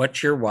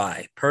 What's your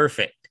why?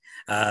 Perfect.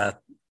 I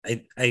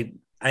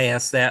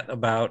asked that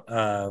about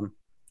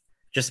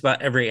just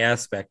about every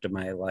aspect of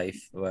my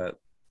life. The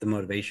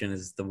motivation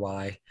is the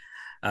why.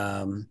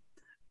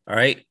 All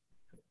right,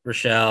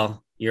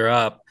 Rochelle, you're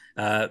up.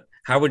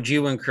 How would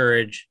you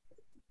encourage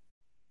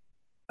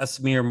us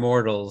mere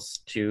mortals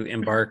to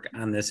embark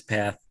on this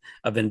path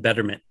of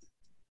embetterment?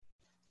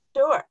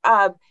 Sure.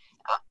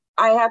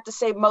 I have to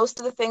say most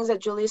of the things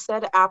that Julia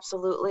said,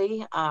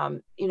 absolutely.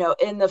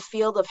 In the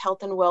field of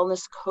health and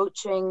wellness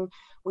coaching,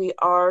 we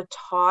are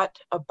taught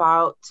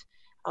about,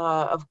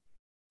 of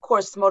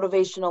course,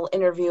 motivational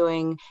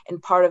interviewing.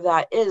 And part of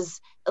that is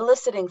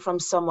eliciting from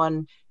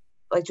someone,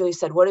 like Julia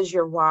said, what is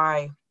your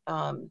why?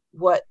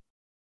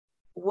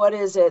 What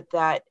is it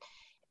that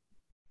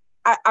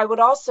I would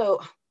also,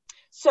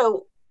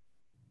 so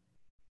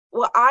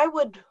what I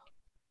would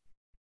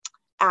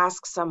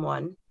ask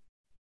someone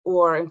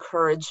or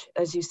encourage,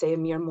 as you say, a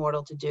mere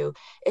mortal to do,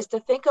 is to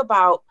think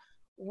about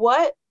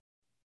what,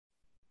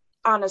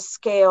 on a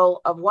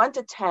scale of 1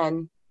 to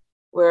 10,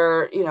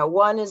 where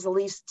 1 is the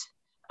least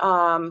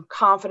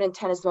confident,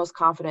 10 is the most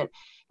confident,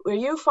 where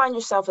you find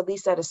yourself at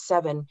least at a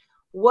 7,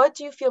 what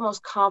do you feel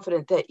most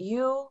confident that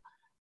you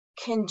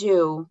can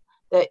do,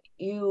 that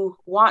you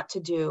want to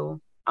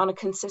do on a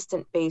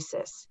consistent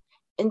basis,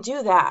 and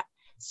do that.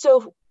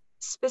 So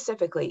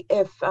specifically,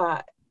 if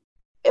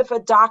a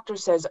doctor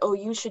says, oh,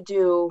 you should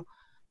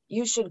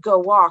go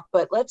walk,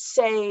 but let's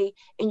say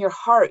in your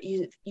heart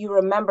you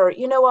remember,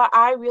 you know what,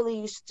 I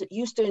really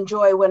used to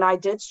enjoy when I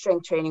did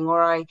strength training,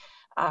 or I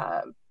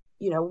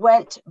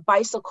went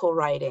bicycle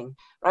riding,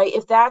 right?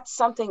 If that's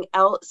something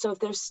else, so if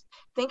there's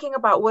thinking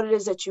about what it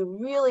is that you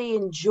really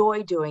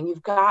enjoy doing,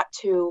 you've got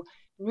to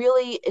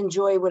really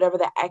enjoy whatever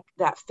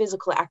that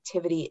physical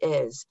activity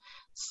is.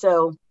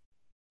 So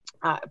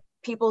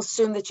people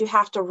assume that you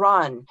have to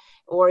run,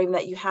 or even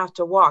that you have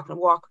to walk, and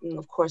walking,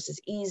 of course, is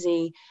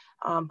easy,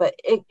 but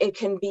it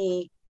can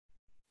be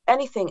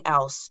anything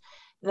else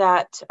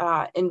that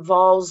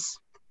involves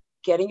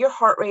getting your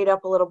heart rate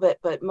up a little bit,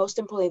 but most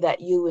importantly, that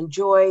you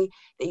enjoy,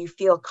 that you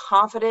feel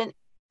confident,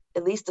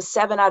 at least a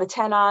 7 out of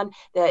 10 on,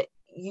 that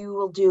you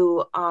will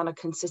do on a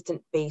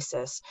consistent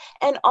basis.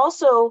 And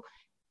also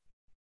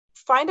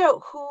find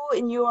out who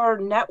in your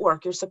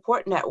network, your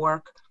support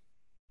network,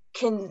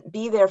 can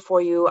be there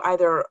for you,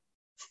 either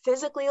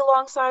physically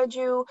alongside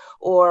you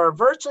or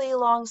virtually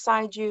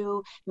alongside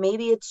you.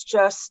 Maybe it's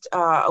just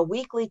a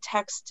weekly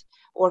text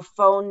or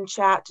phone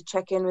chat to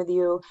check in with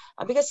you,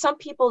 because some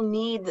people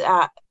need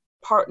that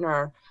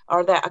partner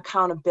or that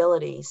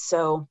accountability.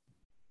 So,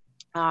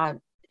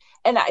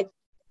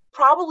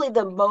 probably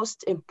the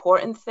most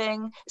important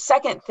thing,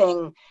 second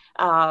thing,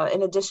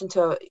 in addition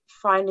to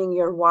finding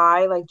your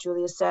why, like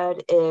Julia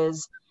said,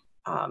 is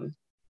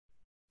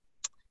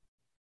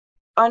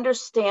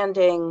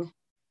understanding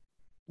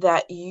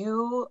that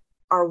you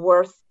are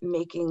worth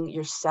making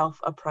yourself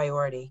a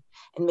priority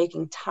and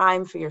making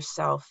time for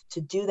yourself to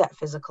do that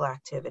physical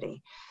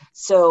activity.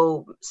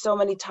 So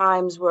many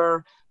times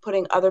we're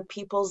putting other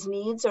people's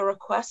needs or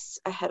requests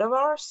ahead of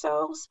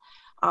ourselves.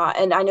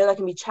 And I know that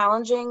can be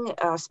challenging,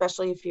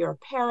 especially if you're a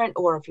parent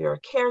or if you're a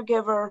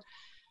caregiver.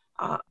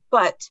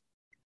 But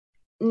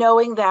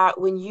knowing that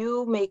when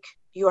you make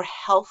your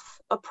health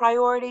a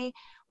priority,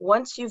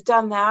 once you've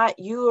done that,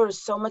 you are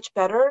so much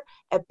better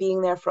at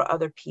being there for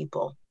other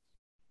people.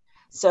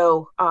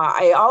 So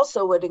I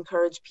also would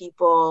encourage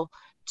people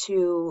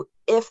to,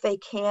 if they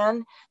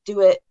can,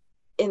 do it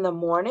in the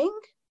morning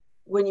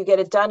when you get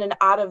it done and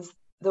out of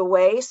the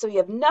way, so you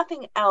have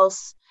nothing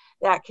else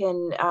that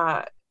can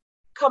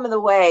come in the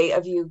way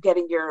of you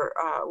getting your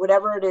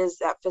whatever it is,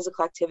 that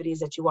physical activities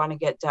that you want to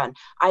get done.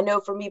 I know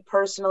for me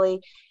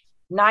personally,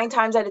 9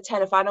 times out of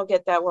 10, if I don't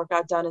get that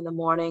workout done in the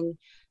morning,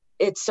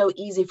 it's so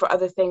easy for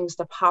other things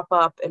to pop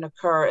up and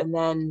occur. And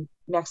then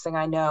next thing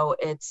I know,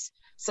 it's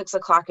 6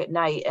 o'clock at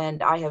night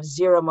and I have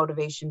zero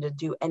motivation to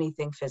do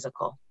anything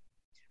physical.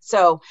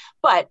 So,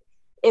 but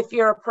if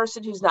you're a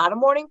person who's not a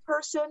morning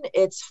person,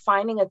 it's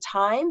finding a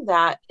time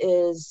that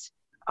is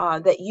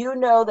that you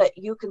know that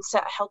you can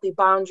set a healthy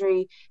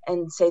boundary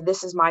and say,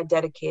 this is my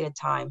dedicated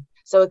time.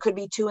 So it could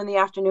be 2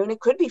 p.m, it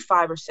could be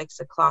 5 or 6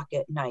 o'clock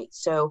at night.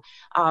 So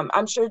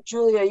I'm sure,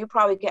 Julia, you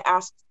probably get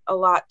asked a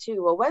lot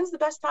too, well, when's the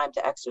best time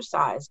to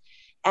exercise?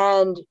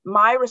 And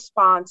my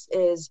response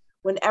is,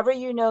 whenever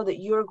you know that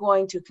you're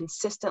going to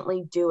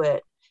consistently do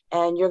it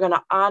and you're going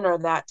to honor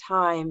that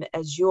time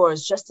as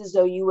yours, just as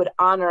though you would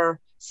honor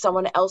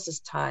someone else's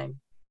time.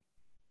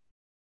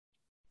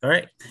 All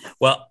right.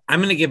 Well, I'm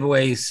going to give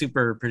away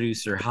super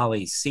producer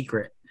Holly's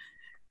secret.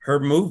 Her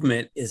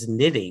movement is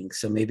knitting,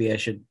 so maybe I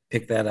should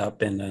pick that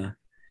up and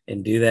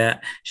do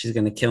that. She's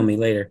going to kill me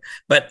later,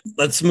 but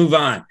let's move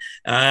on.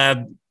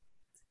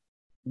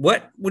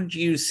 What would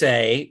you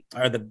say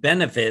are the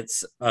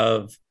benefits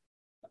of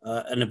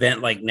an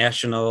event like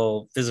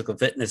National Physical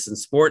Fitness and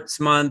Sports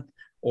Month,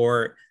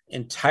 or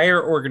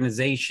entire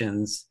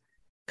organizations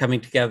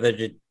coming together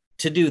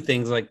to do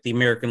things like the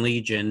American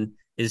Legion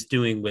is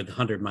doing with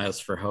 100 Miles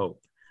for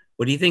Hope?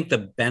 What do you think the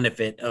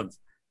benefit of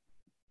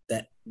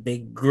that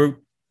big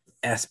group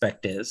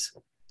aspect is?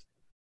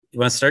 You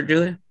want to start,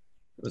 Julia?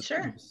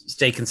 Sure.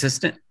 Stay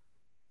consistent.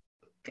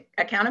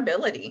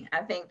 Accountability.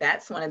 I think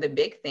that's one of the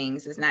big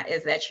things is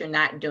that you're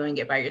not doing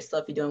it by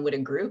yourself. You're doing it with a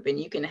group, and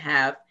you can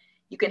have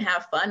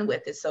fun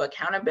with it. So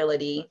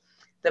accountability,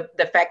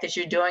 the fact that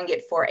you're doing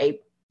it for a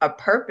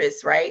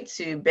purpose, right,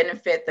 to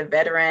benefit the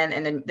veteran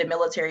and the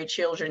military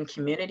children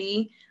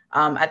community.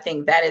 I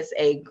think that is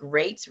a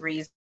great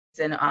reason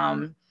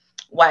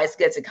why it's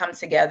good to come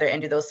together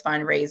and do those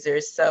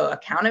fundraisers. So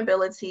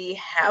accountability,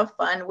 have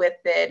fun with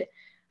it.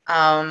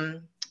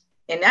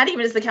 And not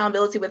even just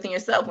accountability within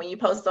yourself. When you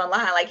post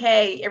online, like,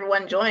 hey,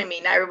 everyone join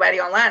me. Now everybody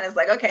online is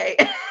like, okay,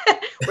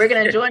 we're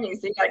going to join you.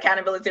 So you got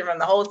accountability from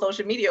the whole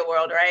social media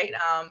world, right?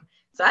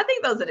 So I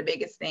think those are the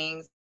biggest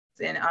things,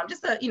 and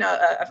just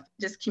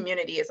just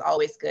community is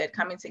always good.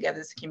 Coming together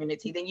as a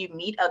community, then you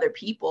meet other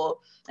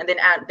people, and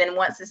then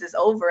once this is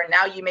over,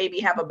 now you maybe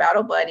have a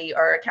battle buddy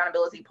or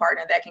accountability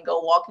partner that can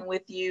go walking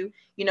with you,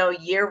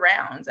 year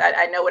round.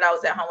 I know when I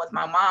was at home with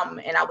my mom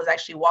and I was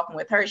actually walking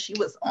with her, she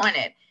was on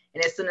it.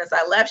 And as soon as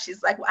I left,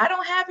 she's like, well, I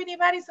don't have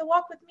anybody to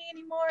walk with me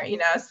anymore.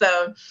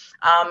 So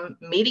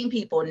meeting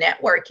people,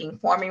 networking,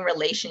 forming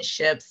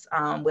relationships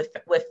with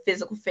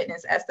physical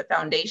fitness as the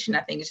foundation,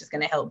 I think is just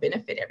going to help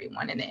benefit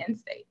everyone in the end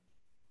state.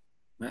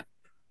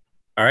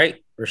 All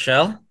right,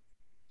 Rochelle?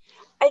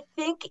 I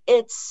think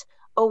it's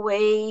a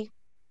way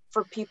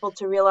for people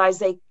to realize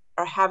they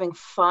are having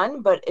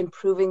fun, but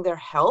improving their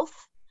health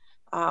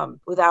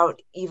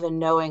without even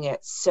knowing it.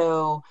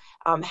 So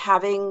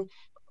having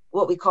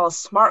what we call a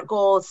SMART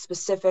goal, it's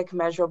specific,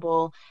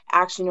 measurable,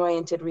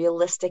 action-oriented,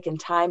 realistic, and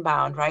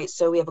time-bound, right?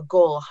 So we have a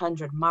goal,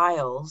 100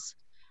 miles,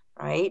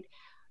 right?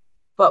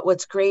 But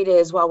what's great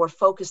is while we're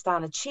focused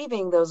on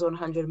achieving those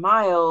 100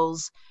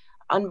 miles,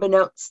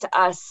 unbeknownst to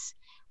us,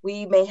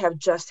 we may have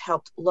just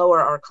helped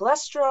lower our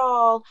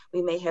cholesterol.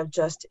 We may have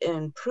just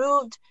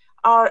improved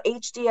our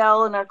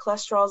HDL and our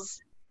cholesterol's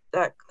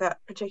that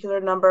particular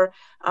number.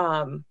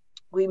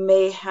 We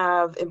may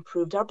have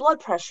improved our blood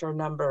pressure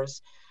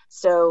numbers.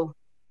 So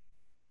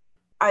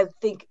I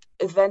think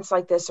events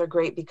like this are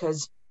great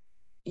because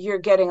you're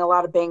getting a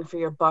lot of bang for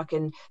your buck.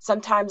 And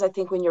sometimes I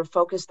think when you're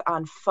focused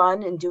on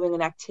fun and doing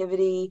an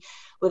activity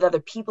with other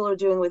people are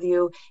doing with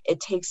you, it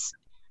takes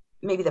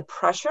maybe the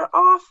pressure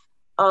off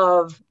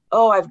of,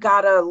 oh, I've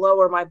got to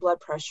lower my blood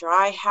pressure.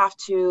 I have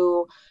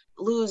to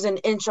lose an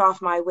inch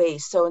off my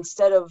waist. So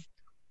instead of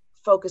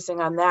focusing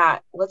on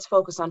that, let's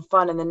focus on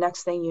fun. And the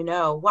next thing you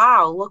know,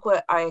 wow, look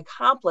what I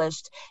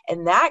accomplished.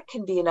 And that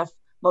can be enough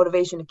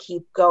motivation to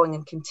keep going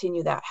and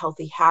continue that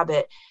healthy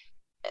habit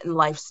and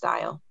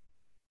lifestyle.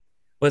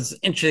 Well, it's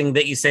interesting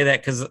that you say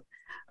that because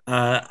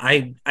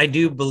I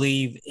do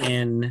believe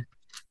in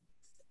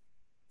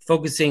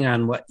focusing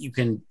on what you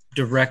can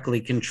directly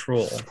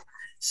control.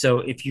 So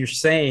if you're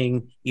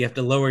saying you have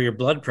to lower your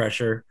blood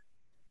pressure,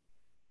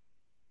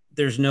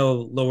 there's no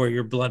lower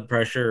your blood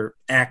pressure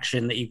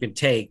action that you can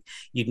take.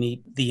 You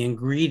need the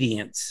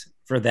ingredients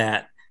for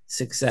that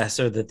success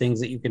or the things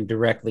that you can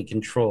directly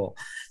control.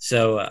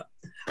 So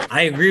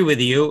I agree with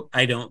you.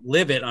 I don't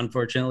live it,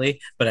 unfortunately,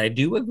 but I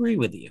do agree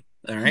with you.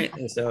 All right.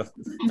 So if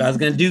I was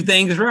going to do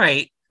things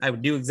right, I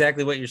would do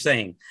exactly what you're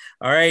saying.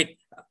 All right.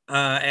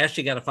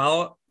 Ashley, got a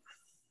follow-up?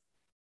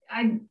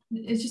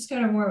 It's just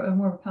kind of more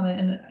of a comment,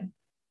 and I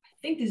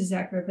think this is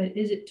accurate, but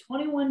is it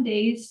 21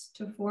 days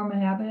to form a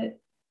habit,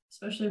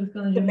 especially with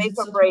going to make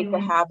or break a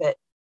habit?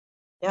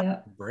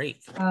 Yep.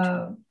 Break.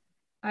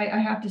 I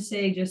have to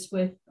say, just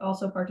with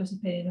also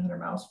participating in 100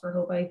 Miles for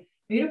Hope, I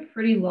made a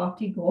pretty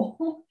lofty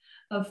goal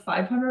of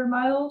 500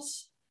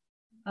 miles.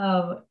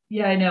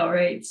 Yeah, I know,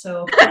 right?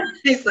 So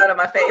he said on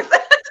my face.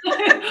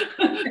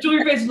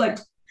 Julia's face was like,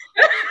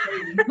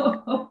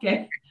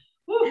 okay,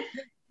 woo,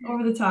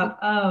 over the top.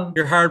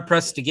 You're hard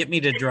pressed to get me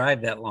to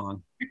drive that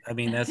long. I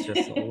mean, that's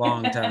just a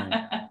long time.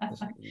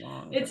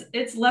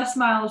 It's less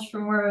miles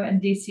from where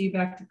in DC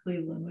back to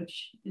Cleveland,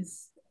 which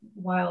is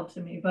wild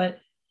to me. But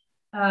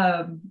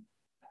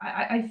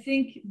I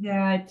think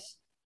that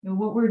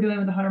what we're doing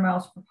with 100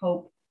 Miles for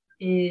Hope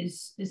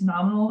is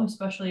nominal,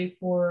 especially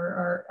for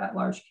our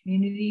at-large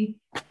community,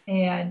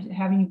 and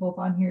having you both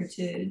on here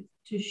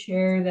to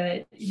share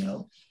that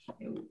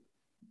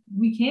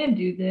we can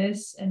do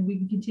this and we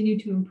can continue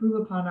to improve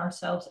upon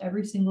ourselves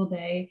every single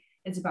day.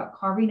 It's about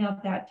carving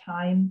out that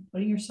time,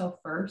 putting yourself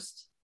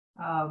first.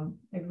 I've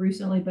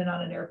recently been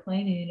on an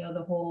airplane, and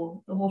the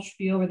whole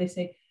spiel where they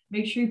say,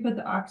 make sure you put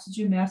the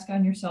oxygen mask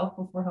on yourself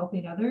before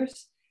helping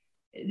others.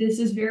 This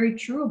is very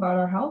true about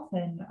our health.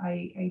 And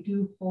I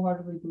do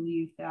wholeheartedly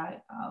believe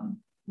that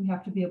we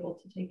have to be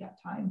able to take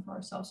that time for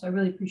ourselves. So I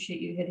really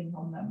appreciate you hitting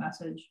home that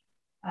message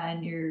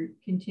and your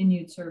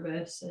continued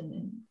service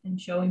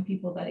and showing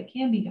people that it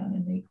can be done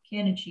and they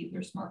can achieve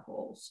their SMART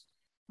goals.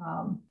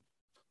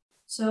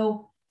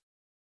 So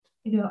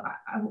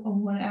I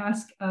want to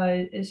ask,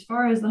 as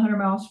far as the 100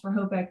 Miles for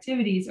Hope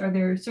activities, are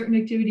there certain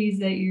activities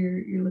that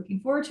you're looking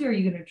forward to? Are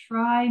you going to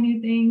try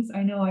new things?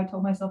 I know I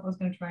told myself I was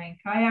going to try and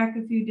kayak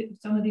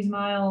some of these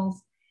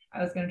miles.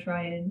 I was going to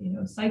try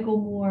and cycle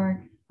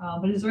more.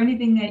 But is there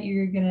anything that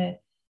you're going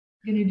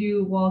to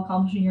do while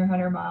accomplishing your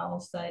 100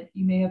 miles that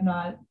you may have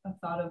not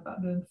thought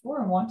about doing before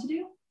or want to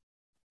do?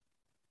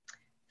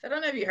 So I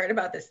don't know if you heard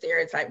about the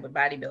stereotype with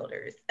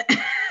bodybuilders.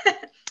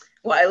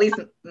 Well, at least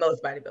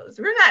most bodybuilders.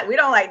 We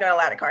don't like doing a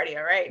lot of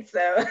cardio, right?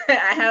 So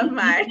I have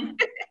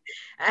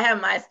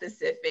my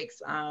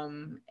specifics.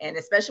 And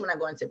especially when I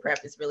go into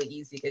prep, it's really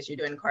easy because you're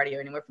doing cardio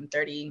anywhere from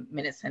 30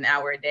 minutes to an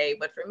hour a day.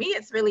 But for me,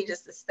 it's really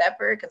just a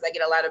stepper because I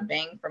get a lot of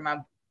bang for my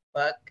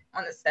buck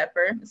on the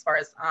stepper as far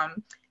as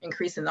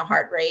increasing the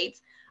heart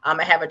rate.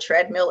 I have a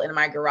treadmill in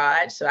my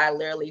garage. So I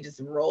literally just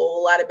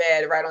roll out of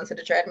bed right onto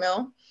the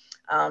treadmill.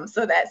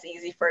 So that's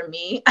easy for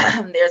me.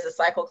 There's a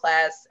cycle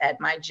class at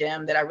my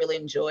gym that I really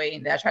enjoy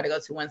that I try to go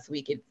to once a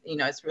week.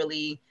 It's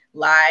really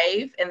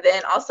live. And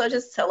then also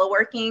just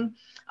teleworking.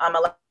 A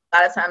lot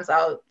lot of times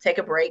I'll take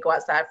a break, go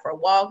outside for a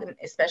walk, and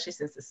especially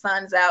since the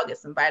sun's out, get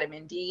some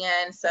vitamin D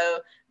in. So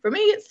for me,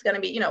 it's going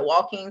to be,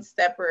 walking,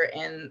 stepper,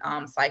 and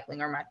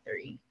cycling are my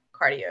 3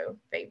 cardio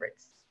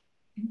favorites.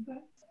 Okay.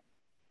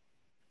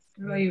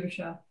 What about you,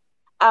 Rochelle?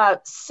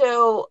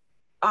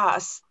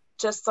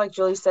 Just like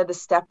Julie said, the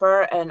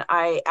stepper, and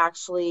I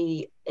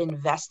actually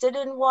invested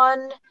in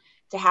one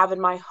to have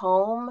in my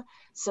home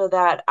so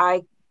that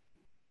I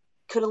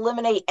could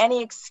eliminate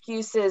any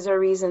excuses or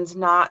reasons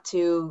not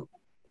to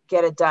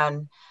get it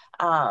done.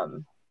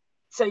 The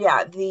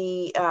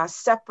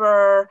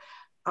stepper,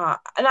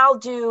 and I'll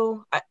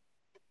do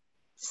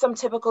some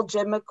typical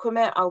gym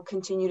equipment. I'll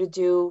continue to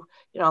do,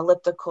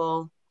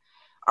 elliptical,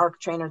 arc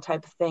trainer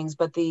type of things.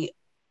 But the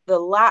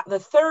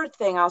third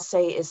thing I'll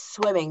say is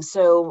swimming.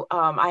 So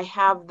I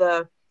have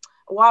the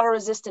water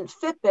resistant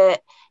Fitbit,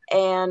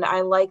 and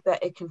I like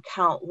that it can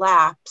count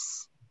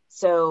laps.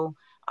 So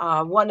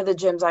one of the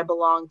gyms I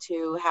belong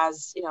to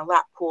has,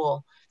 lap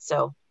pool.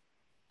 So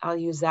I'll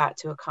use that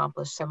to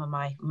accomplish some of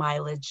my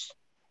mileage.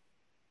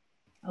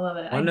 I love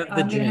it. I'm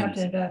going to have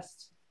to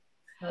invest.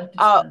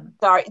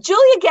 Sorry.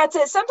 Julia gets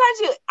it.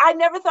 Sometimes I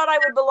never thought I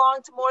would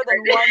belong to more than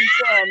one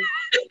gym.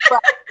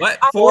 But what?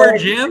 4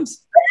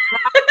 gyms?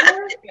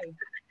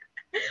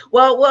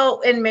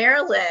 Well, in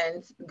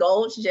Maryland,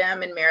 Gold's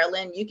Gym in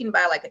Maryland, you can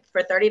buy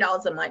for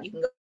 $30 a month, you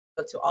can go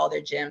to all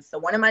their gyms. So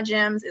one of my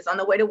gyms is on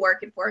the way to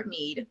work in Fort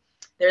Meade.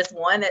 There's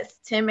one that's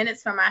 10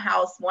 minutes from my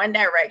house, one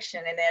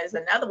direction, and there's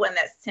another one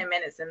that's 10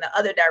 minutes in the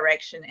other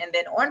direction. And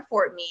then on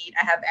Fort Meade,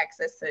 I have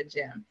access to a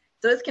gym.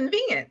 So it's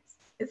convenient.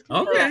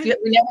 Okay.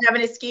 We never have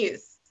an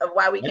excuse of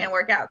why we can't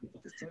work out.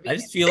 I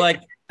just feel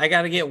like I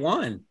got to get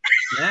one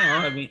now.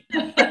 I mean,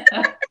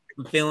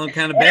 I'm feeling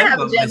kind of bad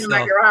about myself. In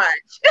my garage.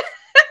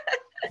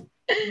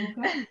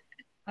 Okay.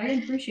 I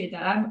can appreciate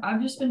that.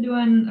 I've just been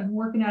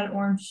working out at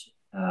Orange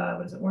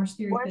Theory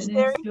Fitness.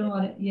 I've been doing a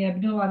lot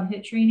of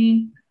HIIT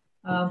training.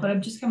 But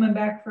I'm just coming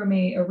back from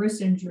a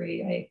wrist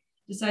injury. I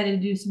decided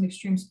to do some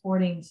extreme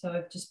sporting, so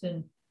I've just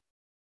been.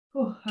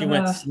 You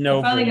went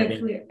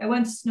snowboarding. I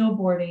went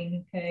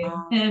snowboarding, okay,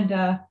 and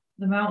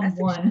the mountain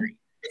won.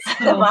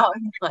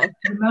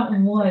 The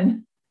mountain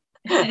won.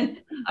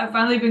 And I've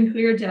finally been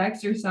cleared to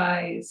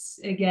exercise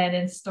again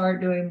and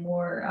start doing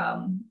more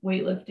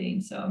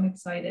weightlifting. So I'm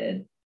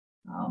excited.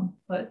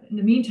 But in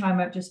the meantime,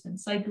 I've just been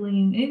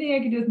cycling. Anything I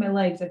can do with my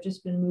legs, I've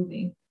just been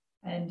moving.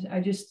 And I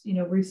just,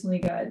 recently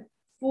got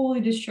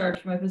fully discharged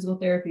from my physical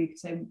therapy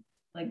because I'm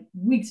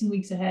weeks and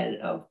weeks ahead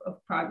of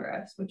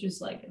progress, which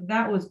is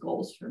that was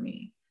goals for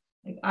me.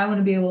 I want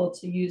to be able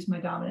to use my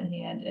dominant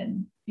hand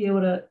and be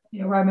able to,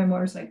 ride my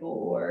motorcycle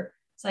or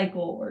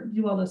cycle or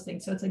do all those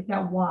things. So it's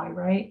that why,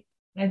 right?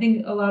 And I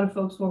think a lot of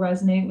folks will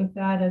resonate with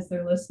that as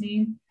they're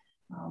listening.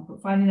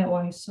 But finding that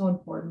why is so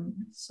important.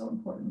 It's so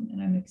important.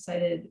 And I'm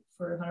excited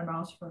for 100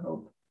 Miles for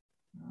Hope.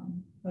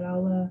 But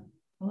I'll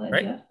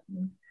let Jeff.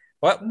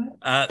 Well,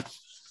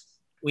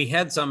 we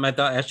had something. I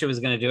thought Ashley was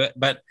going to do it,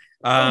 but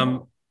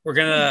we're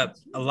going to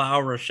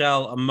allow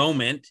Rochelle a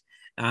moment.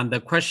 On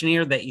the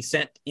questionnaire that you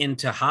sent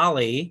into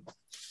Holly,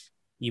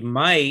 you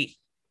might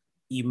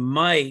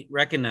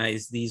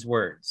recognize these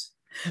words.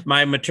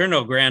 My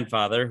maternal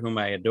grandfather, whom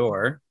I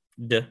adore,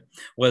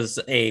 was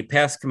a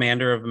past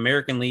commander of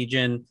American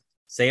Legion.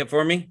 Say it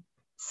for me.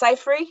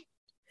 Cyphery.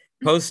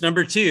 Post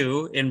number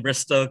 2 in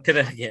Bristol,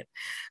 Connecticut,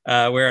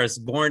 where I was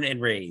born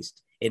and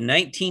raised. In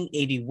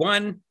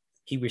 1981,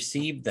 he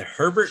received the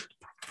Herbert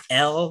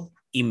L.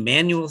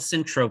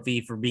 Emanuelson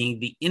Trophy for being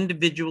the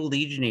individual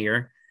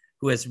Legionnaire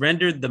who has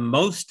rendered the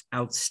most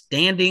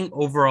outstanding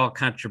overall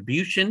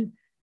contribution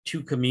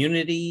to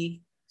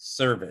community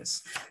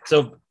service.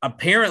 So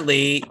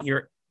apparently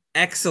your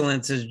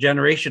excellence is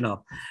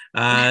generational.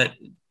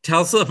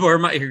 Tell us a little more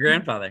about your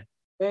grandfather.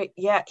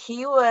 Yeah,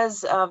 he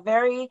was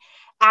very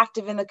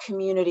active in the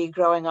community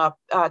growing up,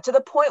 to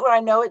the point where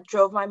I know it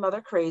drove my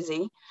mother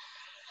crazy.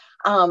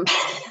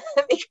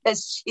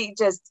 Because she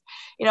just,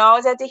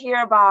 always had to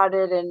hear about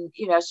it. And,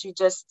 she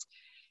just,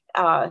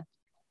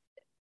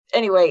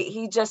 anyway,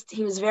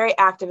 he was very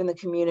active in the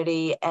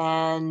community.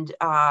 And,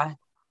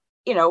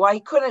 while he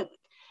couldn't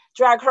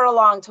drag her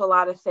along to a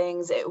lot of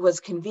things, it was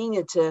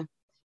convenient to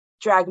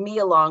drag me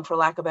along, for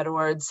lack of better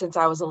words, since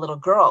I was a little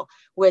girl,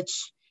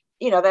 which,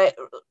 that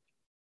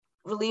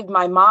relieved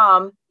my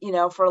mom,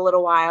 for a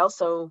little while.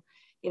 So,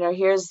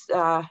 here's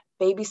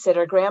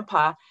babysitter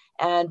grandpa.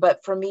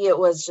 But for me, it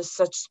was just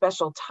such a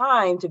special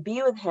time to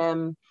be with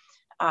him.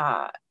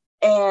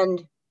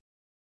 And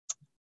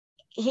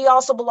he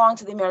also belonged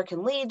to the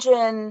American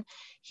Legion.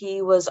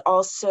 He was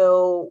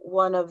also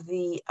one of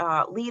the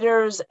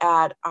leaders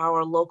at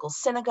our local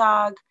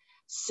synagogue.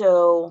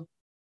 So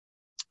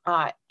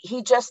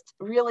he just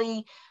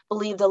really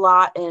believed a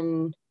lot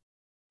in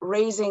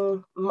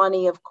raising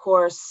money, of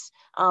course,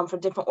 for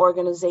different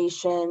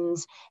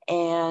organizations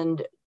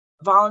and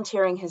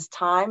volunteering his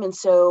time. And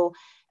so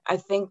I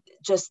think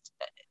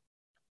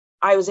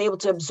I was able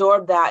to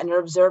absorb that and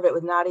observe it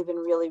with not even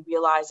really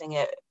realizing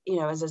it.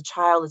 As a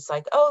child, it's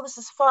oh, this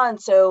is fun.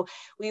 So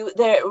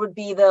there would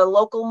be the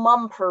local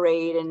mum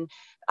parade. And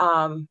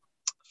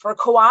for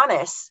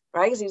Kiwanis,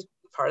 right? Because he's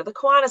part of the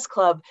Kiwanis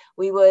Club.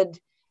 We would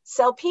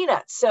sell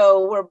peanuts.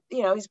 So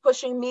he's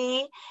pushing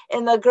me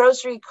in the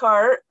grocery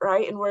cart,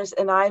 right?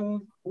 And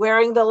I'm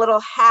wearing the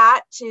little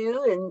hat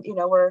too. And,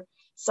 we're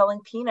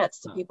selling peanuts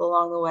to people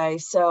along the way.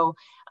 So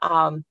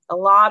a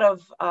lot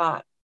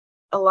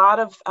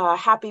of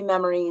happy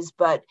memories,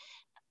 but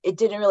it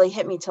didn't really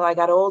hit me till I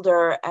got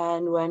older.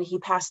 And when he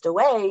passed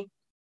away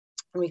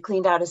and we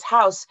cleaned out his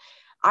house,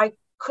 I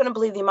couldn't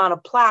believe the amount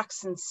of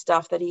plaques and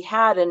stuff that he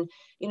had. And,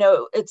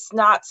 it's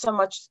not so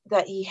much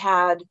that he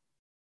had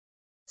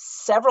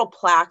several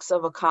plaques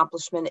of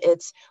accomplishment.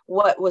 It's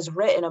what was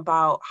written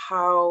about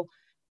how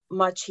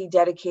much he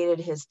dedicated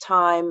his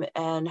time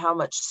and how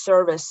much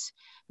service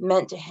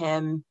meant to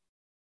him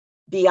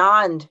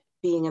beyond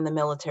being in the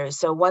military.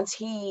 So once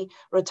he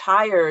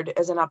retired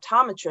as an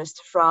optometrist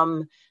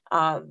from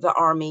the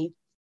Army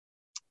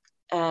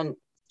and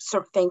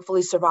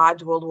thankfully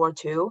survived World War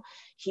II,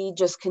 he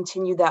just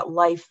continued that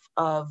life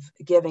of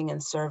giving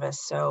and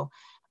service. So,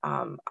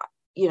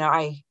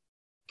 I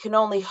can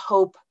only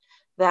hope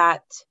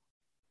that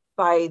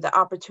by the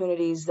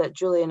opportunities that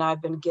Julie and I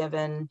have been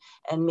given,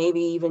 and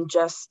maybe even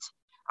just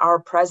our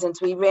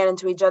presence, we ran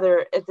into each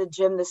other at the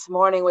gym this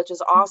morning, which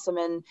is awesome.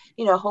 And,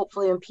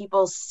 hopefully when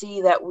people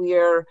see that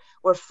we're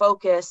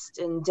focused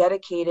and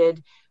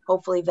dedicated,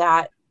 hopefully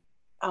that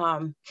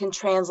can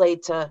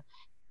translate to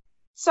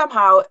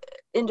somehow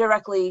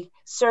indirectly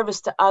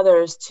service to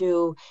others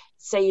to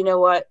say, you know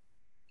what,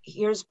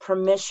 here's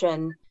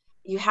permission.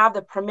 You have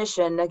the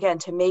permission, again,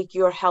 to make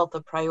your health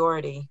a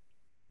priority,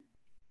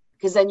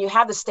 because then you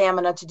have the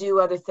stamina to do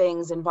other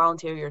things and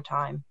volunteer your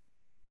time.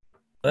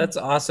 Well, that's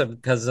awesome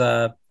because,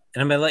 and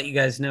I'm going to let you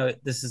guys know,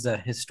 this is a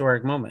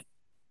historic moment.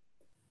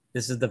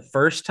 This is the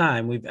first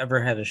time we've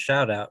ever had a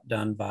shout out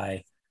done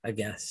by a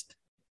guest.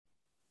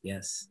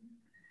 Yes.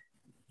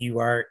 You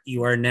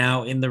are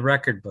now in the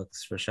record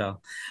books,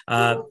 Rochelle.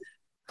 I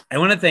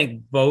want to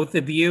thank both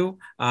of you.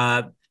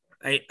 I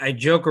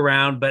joke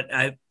around, but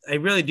I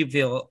really do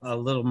feel a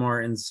little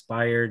more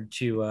inspired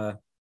to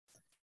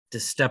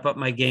step up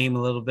my game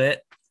a little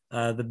bit.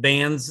 The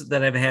bands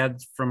that I've had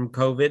from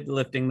COVID,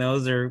 lifting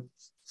those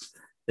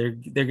they're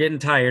getting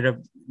tired. I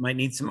might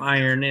need some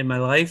iron in my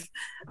life.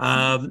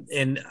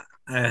 And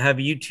I have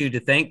you two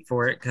to thank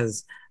for it,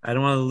 because I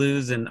don't want to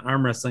lose an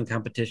arm wrestling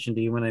competition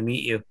to you when I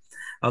meet you,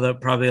 although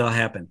it probably will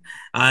happen.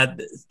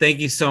 Thank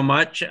you so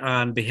much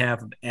on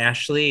behalf of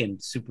Ashley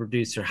and super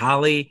producer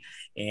Holly,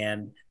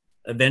 and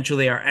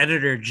eventually our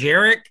editor,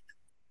 Jarek.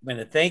 I'm going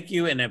to thank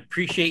you and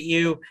appreciate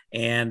you.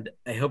 And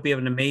I hope you have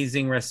an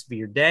amazing rest of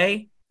your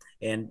day.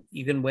 And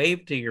you can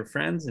wave to your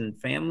friends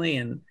and family,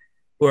 and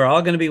who are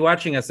all going to be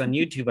watching us on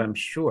YouTube, I'm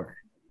sure.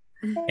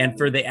 And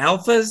for the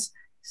alphas,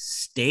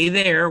 stay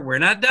there. We're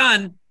not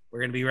done. We're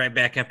going to be right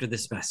back after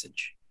this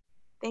message.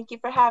 Thank you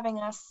for having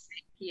us.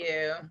 Thank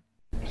you.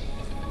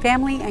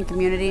 Family and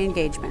community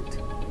engagement.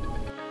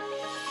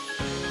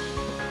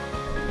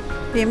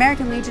 The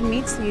American Legion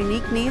meets the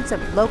unique needs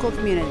of local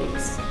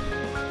communities.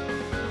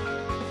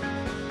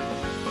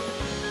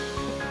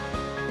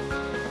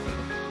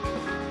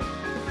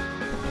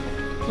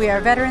 We are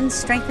veterans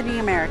strengthening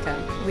America.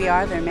 We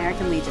are the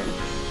American Legion.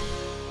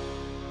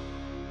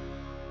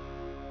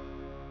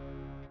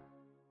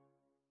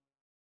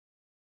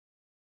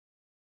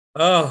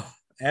 Oh,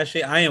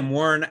 Ashley, I am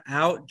worn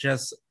out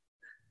just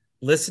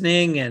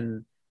listening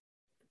and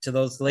to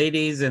those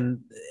ladies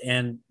and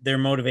their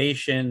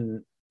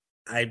motivation.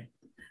 I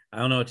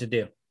don't know what to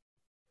do.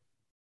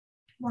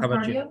 More How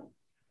about cardio? you?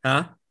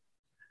 Huh?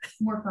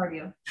 More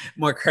cardio.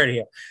 More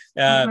cardio.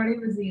 More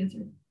cardio is the answer.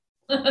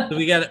 So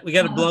we got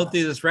to blow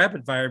through this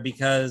rapid fire,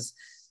 because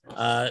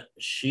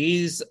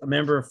she's a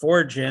member of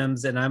 4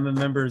 gyms and I'm a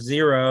member of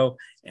 0,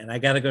 and I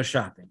got to go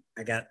shopping.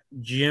 I got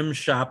gym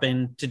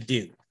shopping to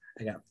do.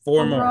 I got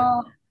 4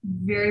 Overall, more.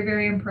 Very,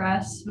 very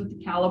impressed with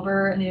the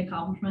caliber and the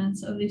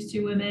accomplishments of these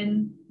 2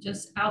 women.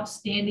 Just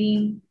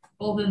outstanding,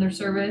 both in their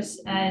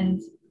service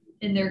and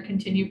in their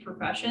continued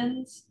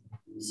professions.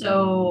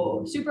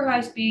 So super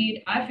high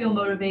speed. I feel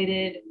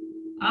motivated.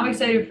 I'm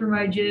excited for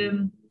my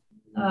gym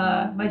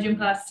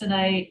class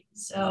tonight.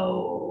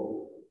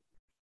 So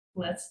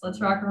let's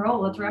rock and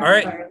roll. Let's rapid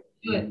right. fire. Let's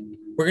do it.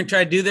 We're going to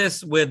try to do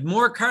this with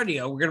more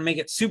cardio. We're going to make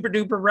it super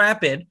duper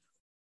rapid.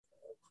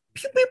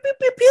 Pew, pew, pew,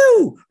 pew,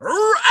 pew.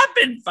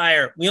 Rapid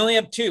fire. We only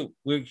have 2.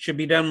 We should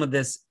be done with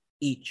this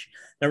each.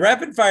 The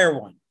rapid fire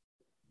one.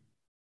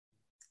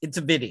 It's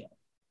a video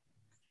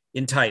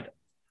entitled,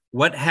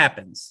 "What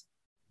Happens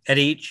at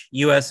Each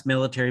U.S.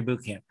 Military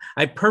Boot Camp."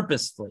 I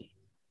purposefully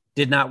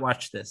did not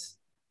watch this.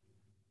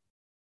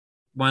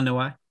 Want to know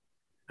why?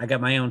 I got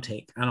my own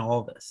take on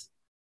all this.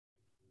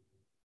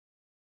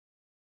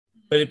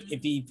 But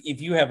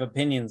if you have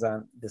opinions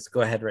on this,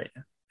 go ahead right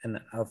now, and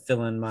I'll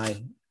fill in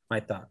my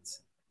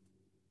thoughts.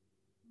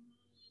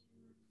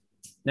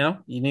 No?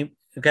 You need,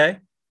 okay?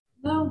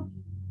 No.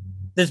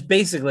 There's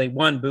basically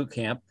one boot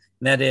camp,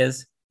 and that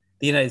is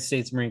the United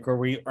States Marine Corps,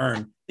 where you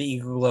earn the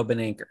Eagle, Globe,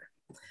 and Anchor.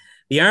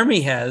 The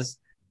Army has,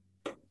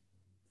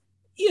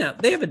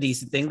 they have a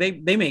decent thing.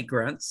 They make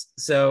grunts.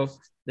 So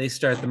they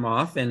start them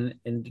off and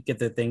get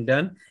their thing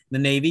done. The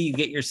Navy, you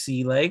get your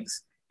sea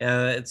legs.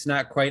 It's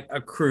not quite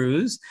a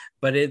cruise,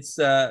 but it's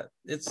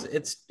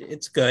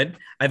good.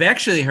 I've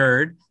actually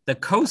heard the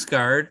Coast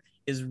Guard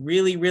is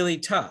really, really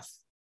tough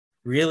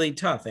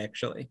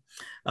actually.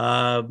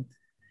 The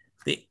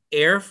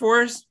Air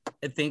Force,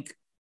 I think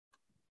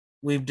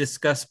we've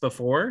discussed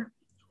before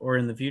or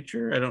in the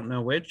future, I don't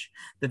know which,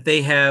 that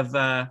they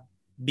have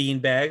bean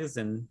bags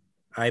and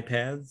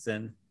iPads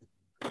and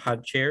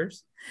pod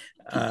chairs.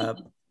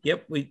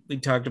 Yep, we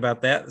talked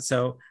about that.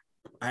 So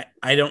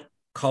I don't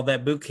call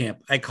that boot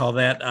camp. I call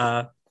that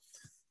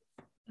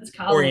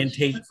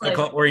orientation. I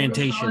call it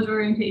orientation. College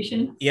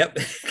orientation. Yep,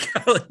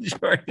 college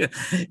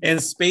orientation.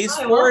 And Space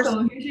Hi, Force.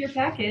 welcome. Here's your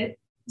packet.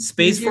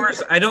 Space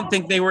Force. I don't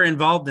think they were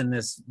involved in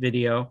this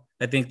video.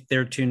 I think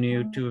they're too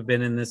new to have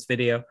been in this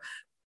video.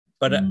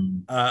 But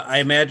I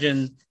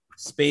imagine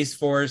Space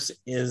Force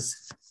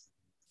is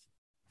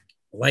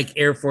like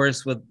Air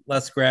Force with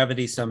less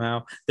gravity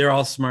somehow. They're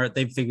all smart.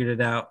 They've figured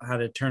it out how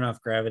to turn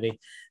off gravity.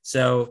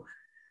 So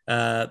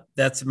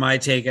that's my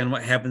take on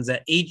what happens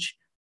at each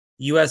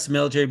U.S.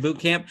 military boot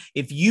camp.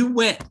 If you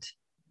went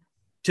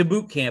to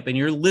boot camp and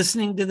you're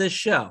listening to this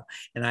show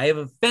and I have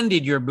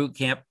offended your boot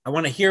camp, I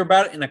want to hear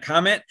about it in a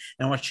comment,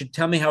 and I want you to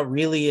tell me how it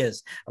really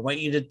is. I want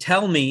you to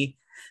tell me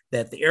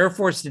that the Air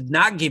Force did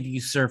not give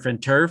you surf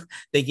and turf.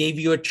 They gave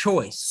you a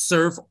choice,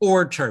 surf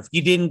or turf.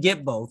 You didn't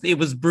get both. It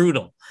was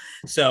brutal.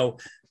 So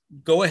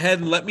go ahead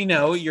and let me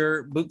know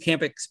your boot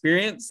camp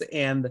experience,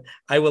 and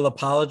I will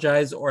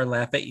apologize or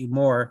laugh at you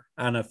more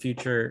on a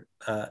future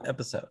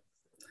episode.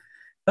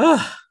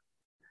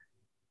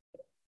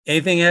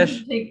 Anything,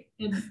 Ash? Take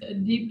a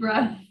deep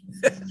breath,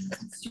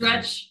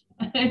 stretch.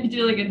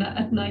 Do like a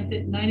nine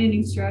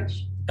inning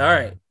stretch. All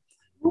right.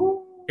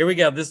 Here we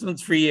go. This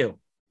one's for you.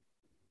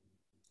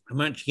 I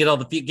want you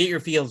to get your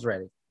feels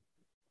ready.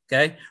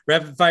 Okay.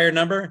 Rapid fire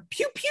number,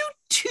 pew, pew,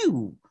 2.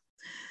 All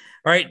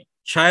right.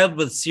 Child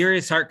with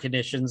serious heart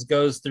conditions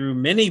goes through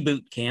mini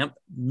boot camp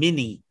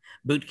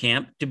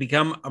to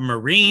become a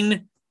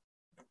Marine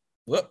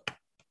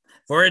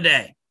for a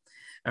day.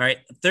 All right.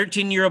 A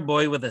 13-year-old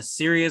boy with a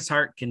serious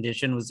heart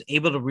condition was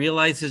able to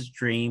realize his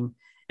dream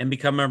and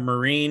become a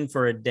Marine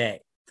for a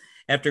day.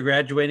 After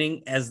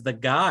graduating as the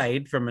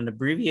guide from an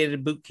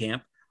abbreviated boot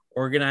camp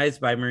organized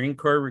by Marine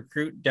Corps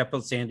Recruit Depot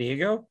San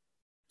Diego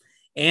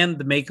and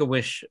the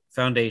Make-A-Wish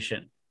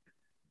Foundation.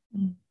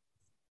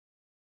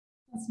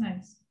 That's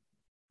nice.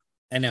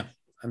 I know.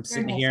 I'm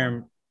sitting here,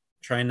 I'm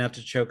trying not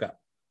to choke up.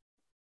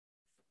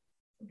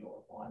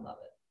 Adorable. I love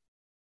it.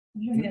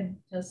 You had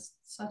just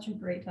such a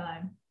great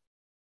time.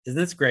 Isn't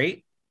this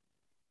great?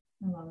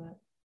 I love it.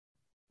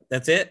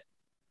 That's it?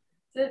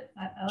 That's it.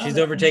 I love She's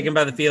it. overtaken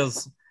by the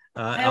feels.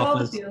 I love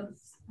the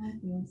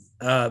feels.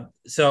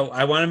 So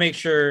I want to make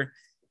sure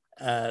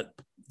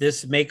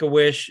this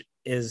Make-A-Wish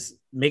is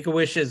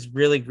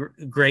really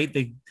great.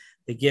 They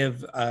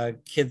give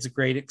kids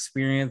great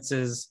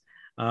experiences.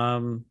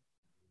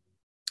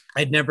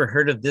 I'd never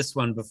heard of this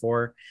one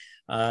before.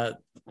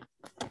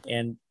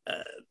 And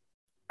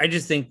I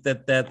just think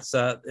that's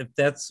if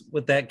that's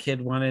what that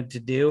kid wanted to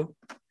do,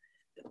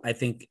 I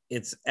think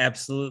it's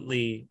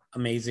absolutely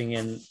amazing,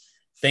 and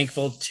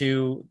thankful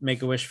to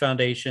Make-A-Wish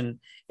Foundation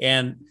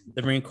and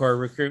the Marine Corps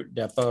Recruit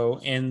Depot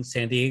in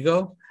San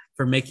Diego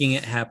for making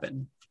it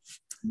happen.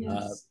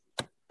 Yes.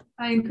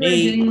 I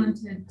encourage anyone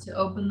to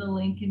open the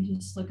link and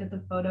just look at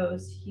the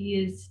photos. He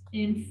is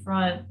in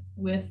front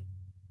with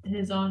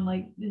his own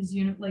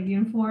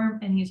uniform,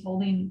 and he's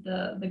holding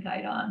the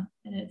guide on,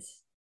 and it's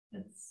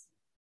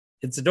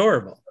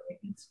adorable.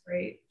 It's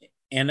great.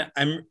 And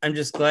I'm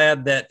just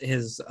glad that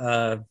his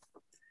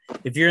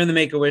if you're in the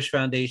Make-A-Wish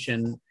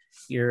Foundation,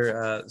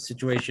 your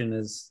situation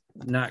is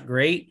not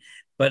great,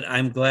 but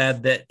I'm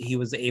glad that he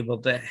was able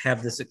to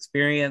have this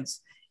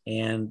experience.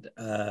 And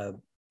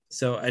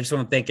so I just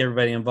want to thank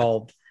everybody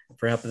involved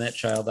for helping that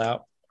child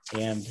out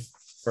and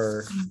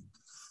for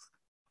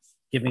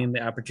giving him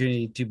the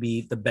opportunity to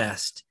be the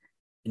best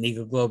an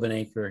Eagle Globe and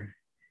Anchor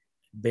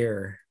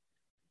bearer.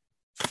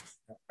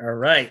 All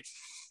right.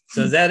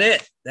 So is that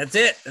it? That's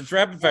it. That's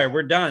rapid fire.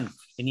 We're done.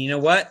 And you know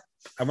what?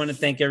 I want to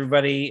thank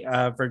everybody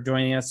for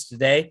joining us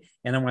today.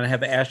 And I want to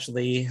have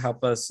Ashley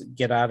help us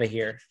get out of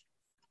here.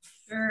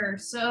 Sure.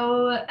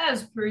 So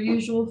as per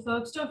usual,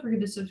 folks, don't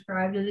forget to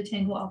subscribe to the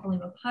Tango Alpha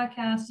Lima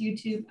podcast,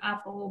 YouTube,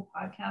 Apple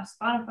Podcast,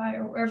 Spotify,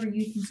 or wherever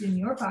you consume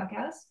your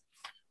podcast.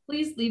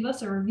 Please leave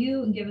us a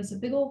review and give us a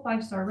big old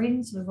 5-star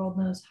rating so the world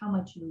knows how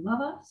much you love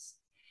us.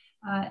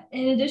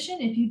 In addition,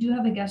 if you do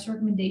have a guest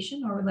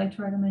recommendation or would like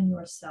to recommend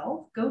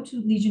yourself, go to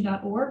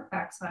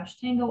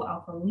legion.org/Tango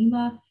Alpha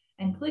Lima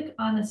and click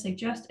on the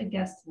Suggest a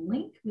Guest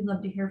link. We'd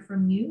love to hear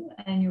from you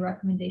and your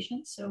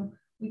recommendations so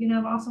we can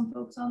have awesome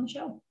folks on the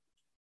show.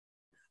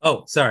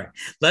 Oh, sorry.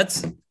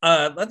 Let's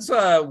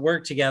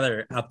work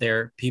together out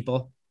there,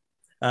 people.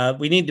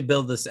 We need to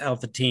build this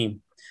alpha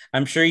team.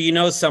 I'm sure you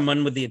know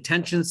someone with the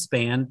attention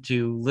span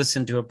to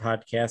listen to a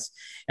podcast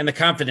and the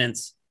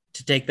confidence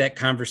to take that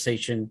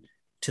conversation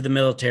to the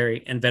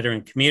military and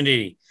veteran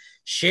community.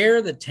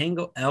 Share the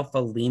Tango Alpha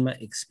Lima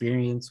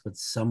experience with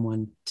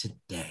someone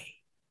today.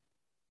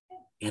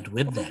 And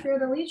with that, share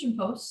the Legion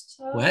post.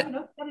 What?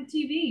 Got a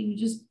TV. We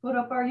just put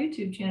up our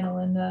YouTube channel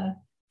and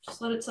just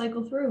let it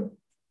cycle through.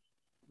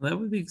 that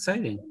would be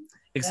exciting.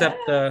 Except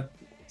for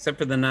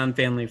the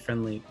non-family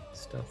friendly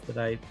stuff that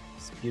I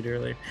spewed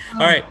earlier.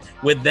 All right,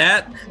 with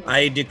that,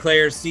 I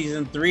declare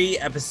season 3,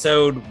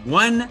 episode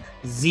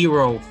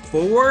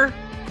 104,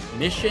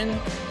 mission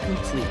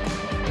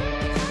complete.